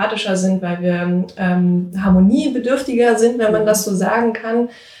wesentlich empathischer sind, weil wir harmoniebedürftiger sind, wenn man das so sagen kann,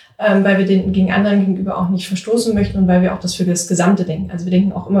 weil wir den anderen gegenüber auch nicht verstoßen möchten und weil wir auch das für das Gesamte denken. Also wir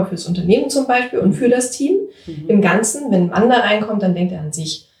denken auch immer fürs Unternehmen zum Beispiel und für das Team im Ganzen. Wenn ein Mann da reinkommt, dann denkt er an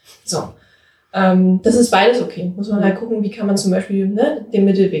sich. So. Das ist beides okay. Muss man halt gucken, wie kann man zum Beispiel den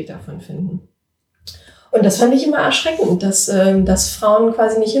Mittelweg davon finden. Und das fand ich immer erschreckend, dass Frauen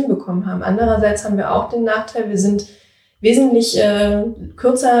quasi nicht hinbekommen haben. Andererseits haben wir auch den Nachteil, wir sind wesentlich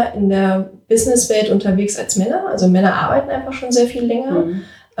kürzer in der Businesswelt unterwegs als Männer. Also Männer arbeiten einfach schon sehr viel länger.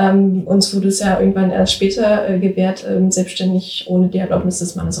 Uns wurde es ja irgendwann erst später gewährt, selbstständig ohne die Erlaubnis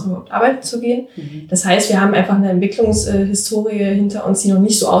des Mannes auch überhaupt arbeiten zu gehen. Das heißt, wir haben einfach eine Entwicklungshistorie hinter uns, die noch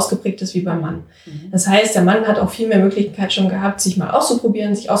nicht so ausgeprägt ist wie beim Mann. Das heißt, der Mann hat auch viel mehr Möglichkeit schon gehabt, sich mal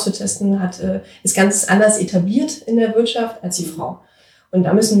auszuprobieren, sich auszutesten, ist ganz anders etabliert in der Wirtschaft als die Frau. Und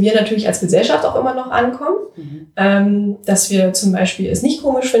da müssen wir natürlich als Gesellschaft auch immer noch ankommen, dass wir zum Beispiel es nicht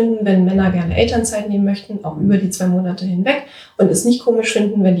komisch finden, wenn Männer gerne Elternzeit nehmen möchten, auch über die 2 Monate hinweg. Und es nicht komisch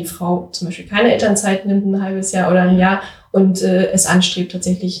finden, wenn die Frau zum Beispiel keine Elternzeit nimmt, ein halbes Jahr oder ein Jahr und es anstrebt,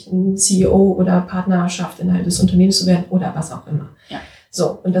 tatsächlich ein CEO oder Partnerschaft innerhalb des Unternehmens zu werden oder was auch immer. Ja.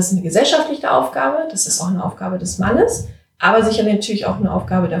 So, und das ist eine gesellschaftliche Aufgabe, das ist auch eine Aufgabe des Mannes, aber sicherlich natürlich auch eine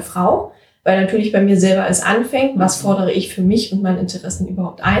Aufgabe der Frau. Weil natürlich bei mir selber es anfängt, was fordere ich für mich und meine Interessen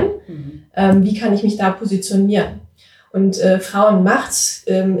überhaupt ein? Wie kann ich mich da positionieren? Und Frauen macht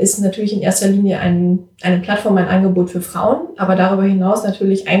ist natürlich in erster Linie eine Plattform, ein Angebot für Frauen. Aber darüber hinaus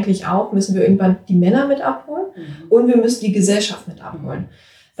natürlich eigentlich auch müssen wir irgendwann die Männer mit abholen und wir müssen die Gesellschaft mit abholen.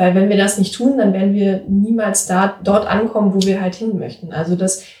 Weil wenn wir das nicht tun, dann werden wir niemals dort ankommen, wo wir halt hin möchten. Also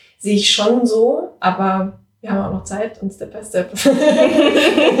das sehe ich schon so, aber wir haben auch noch Zeit und Step by Step.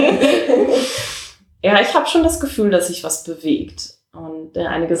 Ja, ich habe schon das Gefühl, dass sich was bewegt. Und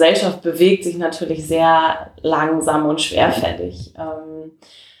eine Gesellschaft bewegt sich natürlich sehr langsam und schwerfällig.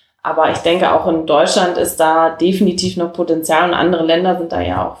 Aber ich denke, auch in Deutschland ist da definitiv noch Potenzial und andere Länder sind da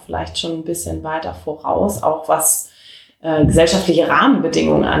ja auch vielleicht schon ein bisschen weiter voraus, auch was gesellschaftliche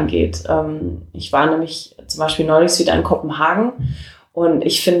Rahmenbedingungen angeht. Ich war nämlich zum Beispiel neulich wieder in Kopenhagen und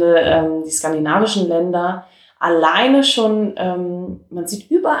ich finde, die skandinavischen Länder alleine schon, man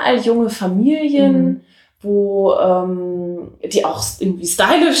sieht überall junge Familien, wo die auch irgendwie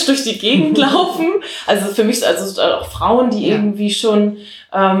stylisch durch die Gegend laufen. Also für mich, also auch Frauen, die irgendwie schon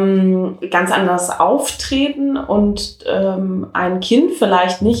ganz anders auftreten und ein Kind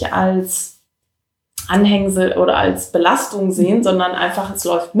vielleicht nicht als Anhängsel oder als Belastung sehen, sondern einfach, es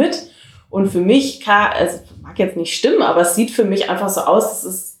läuft mit. Und für mich, also mag jetzt nicht stimmen, aber es sieht für mich einfach so aus,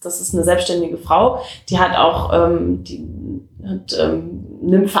 das ist eine selbstständige Frau, die hat auch,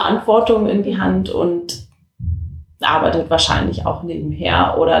 nimmt Verantwortung in die Hand und arbeitet wahrscheinlich auch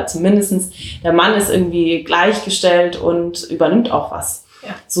nebenher oder zumindestens der Mann ist irgendwie gleichgestellt und übernimmt auch was.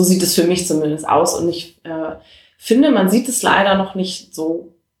 Ja. So sieht es für mich zumindest aus und ich finde, man sieht es leider noch nicht so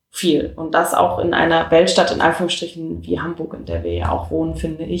viel. Und das auch in einer Weltstadt, in Anführungsstrichen, wie Hamburg, in der wir ja auch wohnen,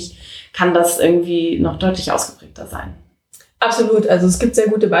 finde ich, kann das irgendwie noch deutlich ausgeprägter sein. Absolut. Also es gibt sehr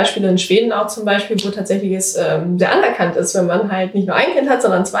gute Beispiele in Schweden auch zum Beispiel, wo tatsächlich es sehr anerkannt ist, wenn man halt nicht nur ein Kind hat,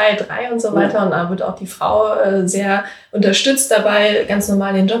 sondern 2, 3 und so weiter. Und da wird auch die Frau sehr unterstützt dabei, ganz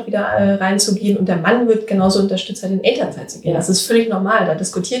normal in den Job wieder reinzugehen. Und der Mann wird genauso unterstützt, halt in Elternzeit zu gehen. Das ist völlig normal. Da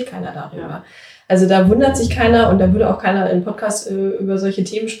diskutiert keiner darüber. Ja. Also da wundert sich keiner und da würde auch keiner im Podcast über solche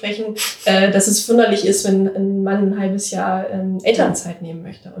Themen sprechen, dass es wunderlich ist, wenn ein Mann ein halbes Jahr Elternzeit nehmen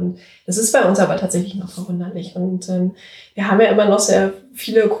möchte. Und das ist bei uns aber tatsächlich noch verwunderlich. Und wir haben ja immer noch sehr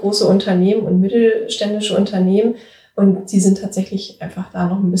viele große Unternehmen und mittelständische Unternehmen und die sind tatsächlich einfach da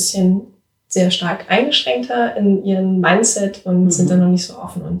noch ein bisschen sehr stark eingeschränkter in ihrem Mindset und sind da noch nicht so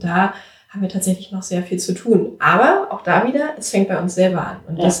offen. Und da haben wir tatsächlich noch sehr viel zu tun. Aber auch da wieder, es fängt bei uns selber an.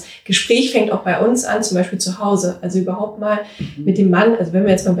 Und das Gespräch fängt auch bei uns an, zum Beispiel zu Hause. Also überhaupt mal mit dem Mann, also wenn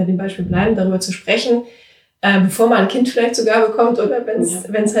wir jetzt mal bei dem Beispiel bleiben, darüber zu sprechen, bevor man ein Kind vielleicht sogar bekommt oder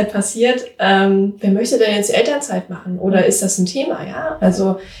wenn es halt passiert, wer möchte denn jetzt die Elternzeit machen? Oder ist das ein Thema? Ja,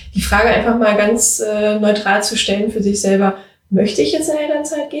 also die Frage einfach mal ganz neutral zu stellen für sich selber, möchte ich jetzt in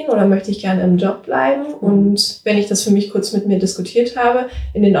Elternzeit gehen oder möchte ich gerne im Job bleiben? Und wenn ich das für mich kurz mit mir diskutiert habe,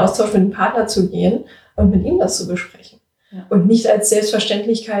 in den Austausch mit dem Partner zu gehen und mit ihm das zu besprechen. Ja. Und nicht als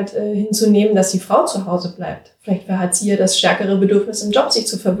Selbstverständlichkeit hinzunehmen, dass die Frau zu Hause bleibt. Vielleicht hat sie ja das stärkere Bedürfnis, im Job sich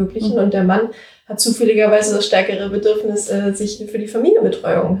zu verwirklichen und der Mann hat zufälligerweise das stärkere Bedürfnis, sich für die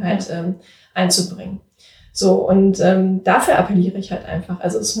Familienbetreuung halt einzubringen. So, und dafür appelliere ich halt einfach.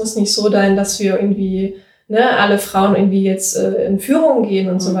 Also es muss nicht so sein, dass wir irgendwie alle Frauen irgendwie jetzt in Führung gehen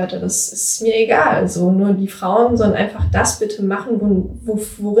und so weiter, das ist mir egal. Also nur die Frauen sollen einfach das bitte machen,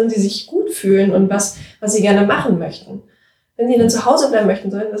 worin sie sich gut fühlen und was sie gerne machen möchten. Wenn sie dann zu Hause bleiben möchten,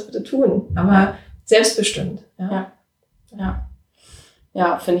 sollen sie das bitte tun. Aber selbstbestimmt.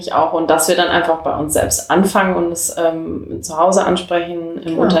 Ja, finde ich auch. Und dass wir dann einfach bei uns selbst anfangen und es zu Hause ansprechen,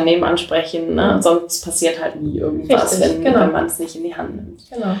 im Unternehmen ansprechen. Ne? Sonst passiert halt nie irgendwas, wenn man es nicht in die Hand nimmt.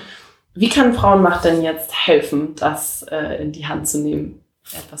 Genau. Wie kann Frauenmacht denn jetzt helfen, das in die Hand zu nehmen,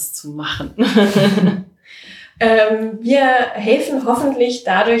 etwas zu machen? Wir helfen hoffentlich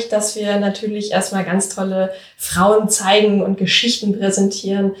dadurch, dass wir natürlich erstmal ganz tolle Frauen zeigen und Geschichten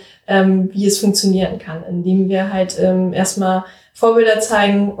präsentieren, wie es funktionieren kann, indem wir halt erstmal Vorbilder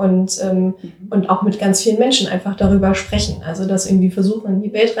zeigen und auch mit ganz vielen Menschen einfach darüber sprechen. Also das irgendwie versuchen, in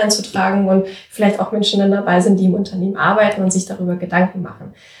die Welt reinzutragen und vielleicht auch Menschen dann dabei sind, die im Unternehmen arbeiten und sich darüber Gedanken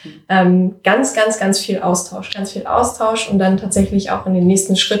machen. Ganz, ganz, ganz viel Austausch und dann tatsächlich auch in den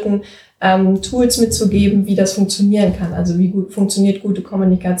nächsten Schritten Tools mitzugeben, wie das funktionieren kann. Also wie gut funktioniert gute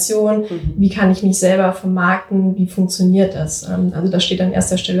Kommunikation, wie kann ich mich selber vermarkten, wie funktioniert das. Also da steht an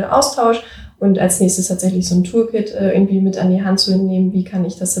erster Stelle Austausch und als nächstes tatsächlich so ein Toolkit irgendwie mit an die Hand zu nehmen, wie kann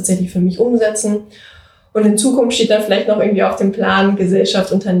ich das tatsächlich für mich umsetzen. Und in Zukunft steht dann vielleicht noch irgendwie auf dem Plan,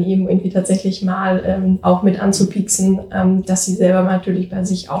 Gesellschaft, Unternehmen irgendwie tatsächlich mal auch mit anzupieksen, dass sie selber natürlich bei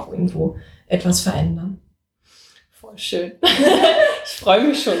sich auch irgendwo etwas verändern. Voll schön. Ich freue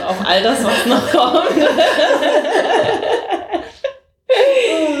mich schon auf all das, was noch kommt.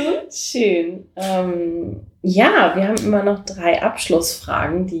 Schön. Ja, wir haben immer noch 3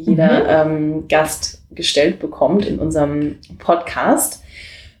 Abschlussfragen, die jeder Gast gestellt bekommt in unserem Podcast.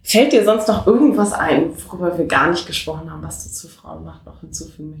 Fällt dir sonst noch irgendwas ein, worüber wir gar nicht gesprochen haben, was du zu Frauen macht noch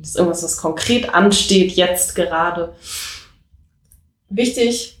hinzufügen möchtest? Irgendwas, was konkret ansteht, jetzt gerade?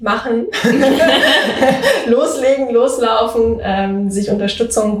 Wichtig, machen, loslegen, loslaufen, sich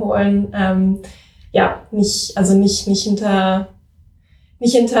Unterstützung holen,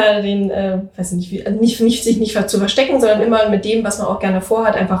 nicht hinter den, sich nicht zu verstecken, sondern immer mit dem, was man auch gerne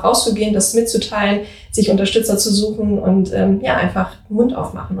vorhat, einfach rauszugehen, das mitzuteilen, sich Unterstützer zu suchen und einfach den Mund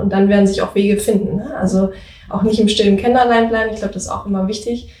aufmachen. Und dann werden sich auch Wege finden. Ne? Also auch nicht im stillen Kämmerlein bleiben. Ich glaube, das ist auch immer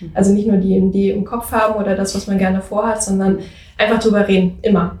wichtig. Also nicht nur die Idee im Kopf haben oder das, was man gerne vorhat, sondern einfach drüber reden.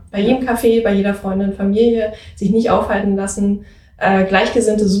 Immer. Bei jedem Café, bei jeder Freundin, Familie, sich nicht aufhalten lassen,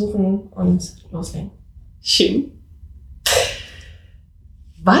 Gleichgesinnte suchen und loslegen. Schön.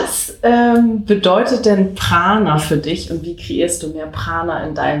 Was bedeutet denn Prana für dich und wie kreierst du mehr Prana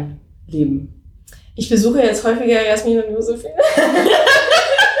in deinem Leben? Ich besuche jetzt häufiger Jasmin und Josephine.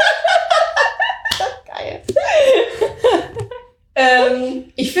 Geil.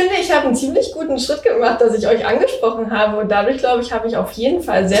 Ich finde, ich habe einen ziemlich guten Schritt gemacht, dass ich euch angesprochen habe und dadurch, glaube ich, habe ich auf jeden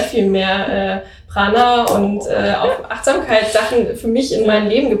Fall sehr viel mehr Prana und auch Achtsamkeitssachen für mich in mein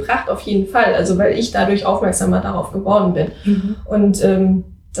Leben gebracht, auf jeden Fall. Also weil ich dadurch aufmerksamer darauf geworden bin. Und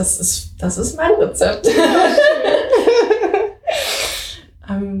das ist mein Rezept.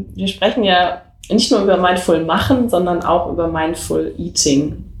 Wir sprechen ja nicht nur über Mindful Machen, sondern auch über Mindful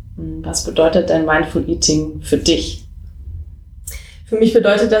Eating. Was bedeutet denn Mindful Eating für dich? Für mich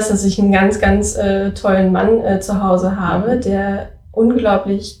bedeutet das, dass ich einen ganz, ganz tollen Mann zu Hause habe, der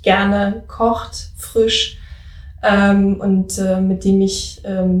unglaublich gerne kocht, frisch und mit dem ich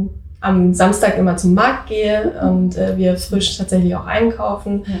am Samstag immer zum Markt gehe und wir frisch tatsächlich auch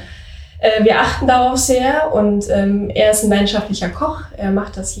einkaufen. Wir achten darauf sehr und er ist ein leidenschaftlicher Koch. Er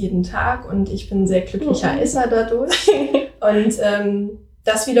macht das jeden Tag und ich bin ein sehr glücklicher Esser dadurch. Und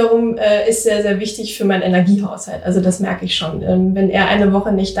das wiederum ist sehr, sehr wichtig für meinen Energiehaushalt. Also das merke ich schon. Wenn er eine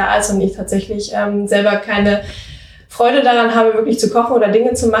Woche nicht da ist und ich tatsächlich selber keine Freude daran habe, wirklich zu kochen oder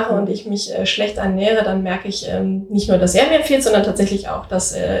Dinge zu machen und ich mich schlecht ernähre, dann merke ich nicht nur, dass er mir fehlt, sondern tatsächlich auch,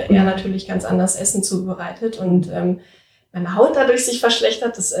 dass er natürlich ganz anders Essen zubereitet und meine Haut dadurch sich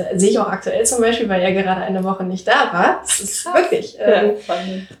verschlechtert. Das sehe ich auch aktuell zum Beispiel, weil er gerade eine Woche nicht da war. Das ist wirklich.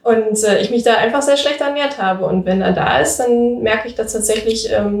 Und ich mich da einfach sehr schlecht ernährt habe. Und wenn er da ist, dann merke ich das tatsächlich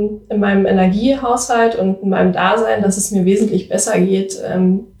in meinem Energiehaushalt und in meinem Dasein, dass es mir wesentlich besser geht,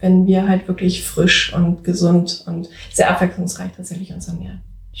 wenn wir halt wirklich frisch und gesund und sehr abwechslungsreich tatsächlich uns ernähren.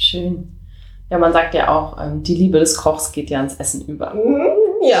 Schön. Ja, man sagt ja auch, die Liebe des Kochs geht ja ins Essen über.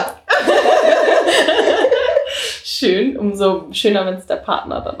 Ja. Schön, umso schöner, wenn es der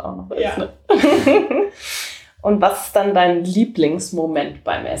Partner dann auch noch ist. Ja. Ne? Und was ist dann dein Lieblingsmoment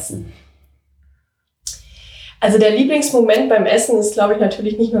beim Essen? Also der Lieblingsmoment beim Essen ist, glaube ich,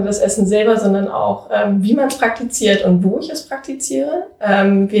 natürlich nicht nur das Essen selber, sondern auch, wie man es praktiziert und wo ich es praktiziere.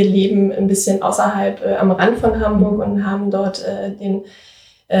 Wir leben ein bisschen außerhalb am Rand von Hamburg und haben dort den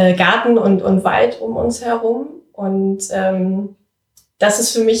Garten und Wald um uns herum. Und das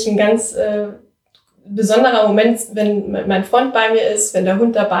ist für mich ein ganz besonderer Moment, wenn mein Freund bei mir ist, wenn der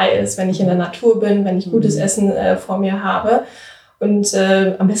Hund dabei ist, wenn ich in der Natur bin, wenn ich gutes Essen vor mir habe und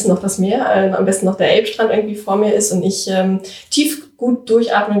am besten noch das Meer, am besten noch der Elbstrand irgendwie vor mir ist und ich tief gut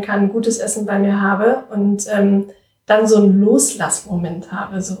durchatmen kann, gutes Essen bei mir habe und dann so einen Loslassmoment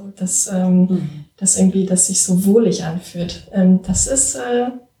habe, so dass irgendwie, dass sich so wohlig anfühlt. Das ist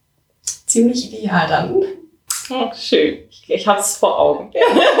ziemlich ideal dann. Oh, schön. Ich habe es vor Augen.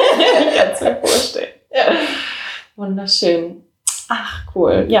 Ich kann es mir vorstellen. Ja. Wunderschön. Ach,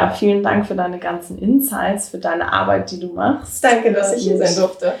 cool. Ja, vielen Dank für deine ganzen Insights, für deine Arbeit, die du machst. Danke, dass ich hier sein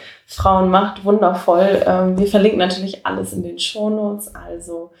durfte. Frauen macht, wundervoll. Wir verlinken natürlich alles in den Shownotes.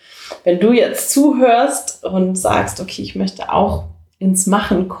 Also, wenn du jetzt zuhörst und sagst, okay, ich möchte auch ins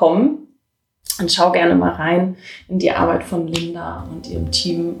Machen kommen, dann schau gerne mal rein in die Arbeit von Linda und ihrem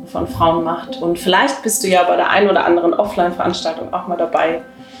Team von Frauen macht. Und vielleicht bist du ja bei der einen oder anderen Offline-Veranstaltung auch mal dabei.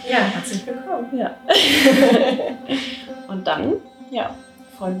 Ja, herzlich willkommen. Ja. Und dann,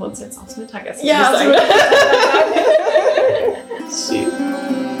 freuen wir uns jetzt aufs Mittagessen. Ja, Schön.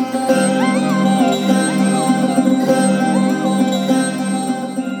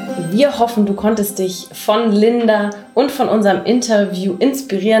 Wir hoffen, du konntest dich von Linda und von unserem Interview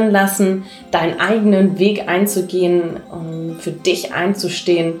inspirieren lassen, deinen eigenen Weg einzugehen, für dich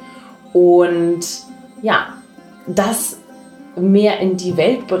einzustehen und das mehr in die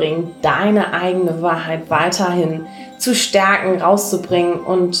Welt bringen, deine eigene Wahrheit weiterhin zu stärken, rauszubringen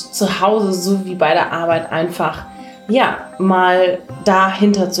und zu Hause sowie bei der Arbeit einfach mal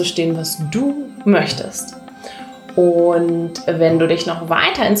dahinter zu stehen, was du möchtest. Und wenn du dich noch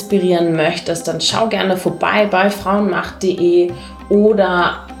weiter inspirieren möchtest, dann schau gerne vorbei bei frauenmacht.de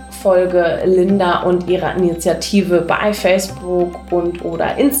oder folge Linda und ihrer Initiative bei Facebook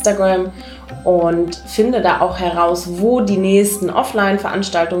oder Instagram und finde da auch heraus, wo die nächsten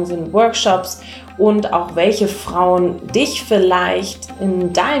Offline-Veranstaltungen sind, Workshops und auch welche Frauen dich vielleicht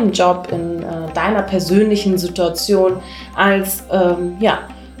in deinem Job, in deiner persönlichen Situation als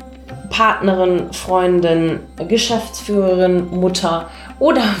Partnerin, Freundin, Geschäftsführerin, Mutter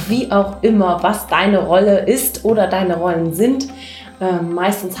oder wie auch immer, was deine Rolle ist oder deine Rollen sind.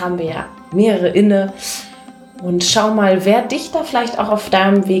 Meistens haben wir ja mehrere inne. Und schau mal, wer dich da vielleicht auch auf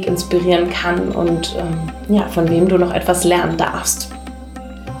deinem Weg inspirieren kann und von wem du noch etwas lernen darfst.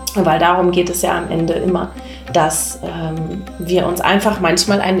 Weil darum geht es ja am Ende immer, dass wir uns einfach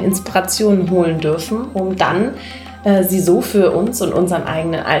manchmal eine Inspiration holen dürfen, um dann sie so für uns und unseren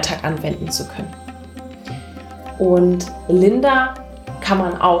eigenen Alltag anwenden zu können. Und Linda kann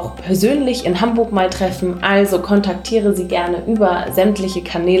man auch persönlich in Hamburg mal treffen, also kontaktiere sie gerne über sämtliche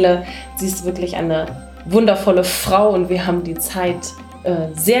Kanäle. Sie ist wirklich eine wundervolle Frau und wir haben die Zeit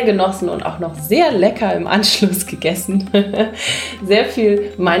sehr genossen und auch noch sehr lecker im Anschluss gegessen. Sehr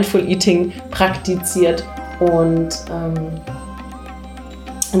viel Mindful Eating praktiziert und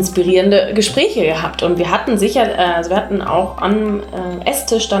inspirierende Gespräche gehabt. Und wir hatten wir hatten auch am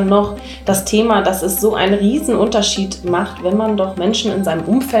Esstisch dann noch das Thema, dass es so einen riesen Unterschied macht, wenn man doch Menschen in seinem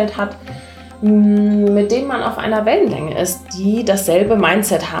Umfeld hat, mit denen man auf einer Wellenlänge ist, die dasselbe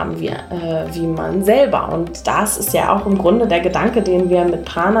Mindset haben wie man selber. Und das ist ja auch im Grunde der Gedanke, den wir mit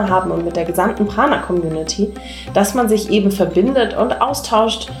Prana haben und mit der gesamten Prana-Community, dass man sich eben verbindet und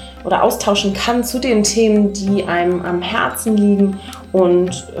austauscht oder austauschen kann zu den Themen, die einem am Herzen liegen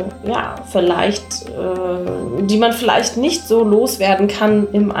und die man vielleicht nicht so loswerden kann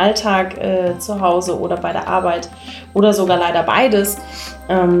im Alltag zu Hause oder bei der Arbeit oder sogar leider beides.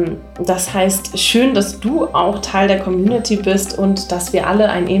 Das heißt, schön, dass du auch Teil der Community bist und dass wir alle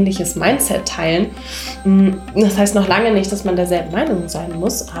ein ähnliches Mindset teilen. Das heißt noch lange nicht, dass man derselben Meinung sein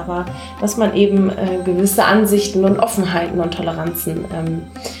muss, aber dass man eben gewisse Ansichten und Offenheiten und Toleranzen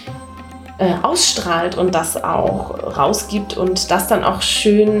ausstrahlt und das auch rausgibt und das dann auch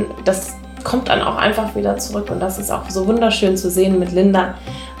schön, das kommt dann auch einfach wieder zurück und das ist auch so wunderschön zu sehen mit Linda,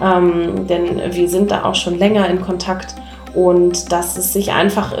 denn wir sind da auch schon länger in Kontakt und dass es sich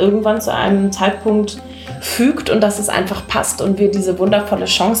einfach irgendwann zu einem Zeitpunkt fügt und dass es einfach passt und wir diese wundervolle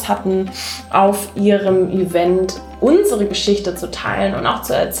Chance hatten, auf ihrem Event unsere Geschichte zu teilen und auch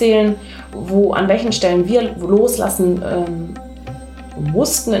zu erzählen, an welchen Stellen wir loslassen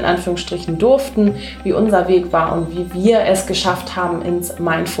mussten, in Anführungsstrichen durften, wie unser Weg war und wie wir es geschafft haben, ins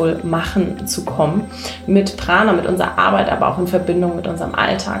Mindful Machen zu kommen. Mit Prana, mit unserer Arbeit, aber auch in Verbindung mit unserem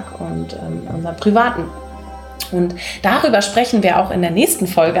Alltag und unserem Privaten. Und darüber sprechen wir auch in der nächsten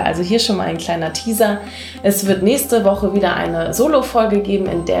Folge, also hier schon mal ein kleiner Teaser. Es wird nächste Woche wieder eine Solo-Folge geben,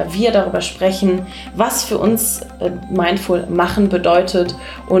 in der wir darüber sprechen, was für uns Mindful Machen bedeutet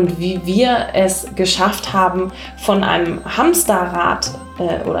und wie wir es geschafft haben, von einem Hamsterrad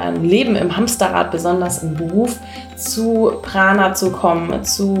oder einem Leben im Hamsterrad, besonders im Beruf, zu Prana zu kommen,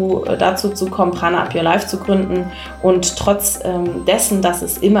 dazu zu kommen, Prana Up Your Life zu gründen und trotz dessen, dass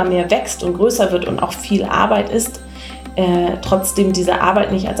es immer mehr wächst und größer wird und auch viel Arbeit ist, trotzdem diese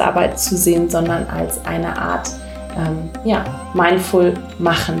Arbeit nicht als Arbeit zu sehen, sondern als eine Art Mindful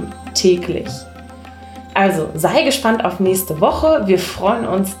Machen täglich. Also sei gespannt auf nächste Woche. Wir freuen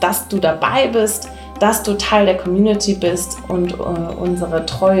uns, dass du dabei bist, dass du Teil der Community bist und unsere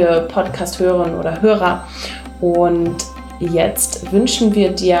treue Podcast-Hörerin oder Hörer. Und jetzt wünschen wir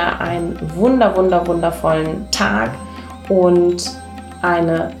dir einen wundervollen Tag und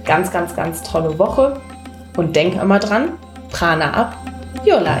eine ganz tolle Woche. Und denk immer dran, Prana up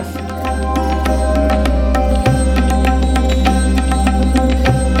your life.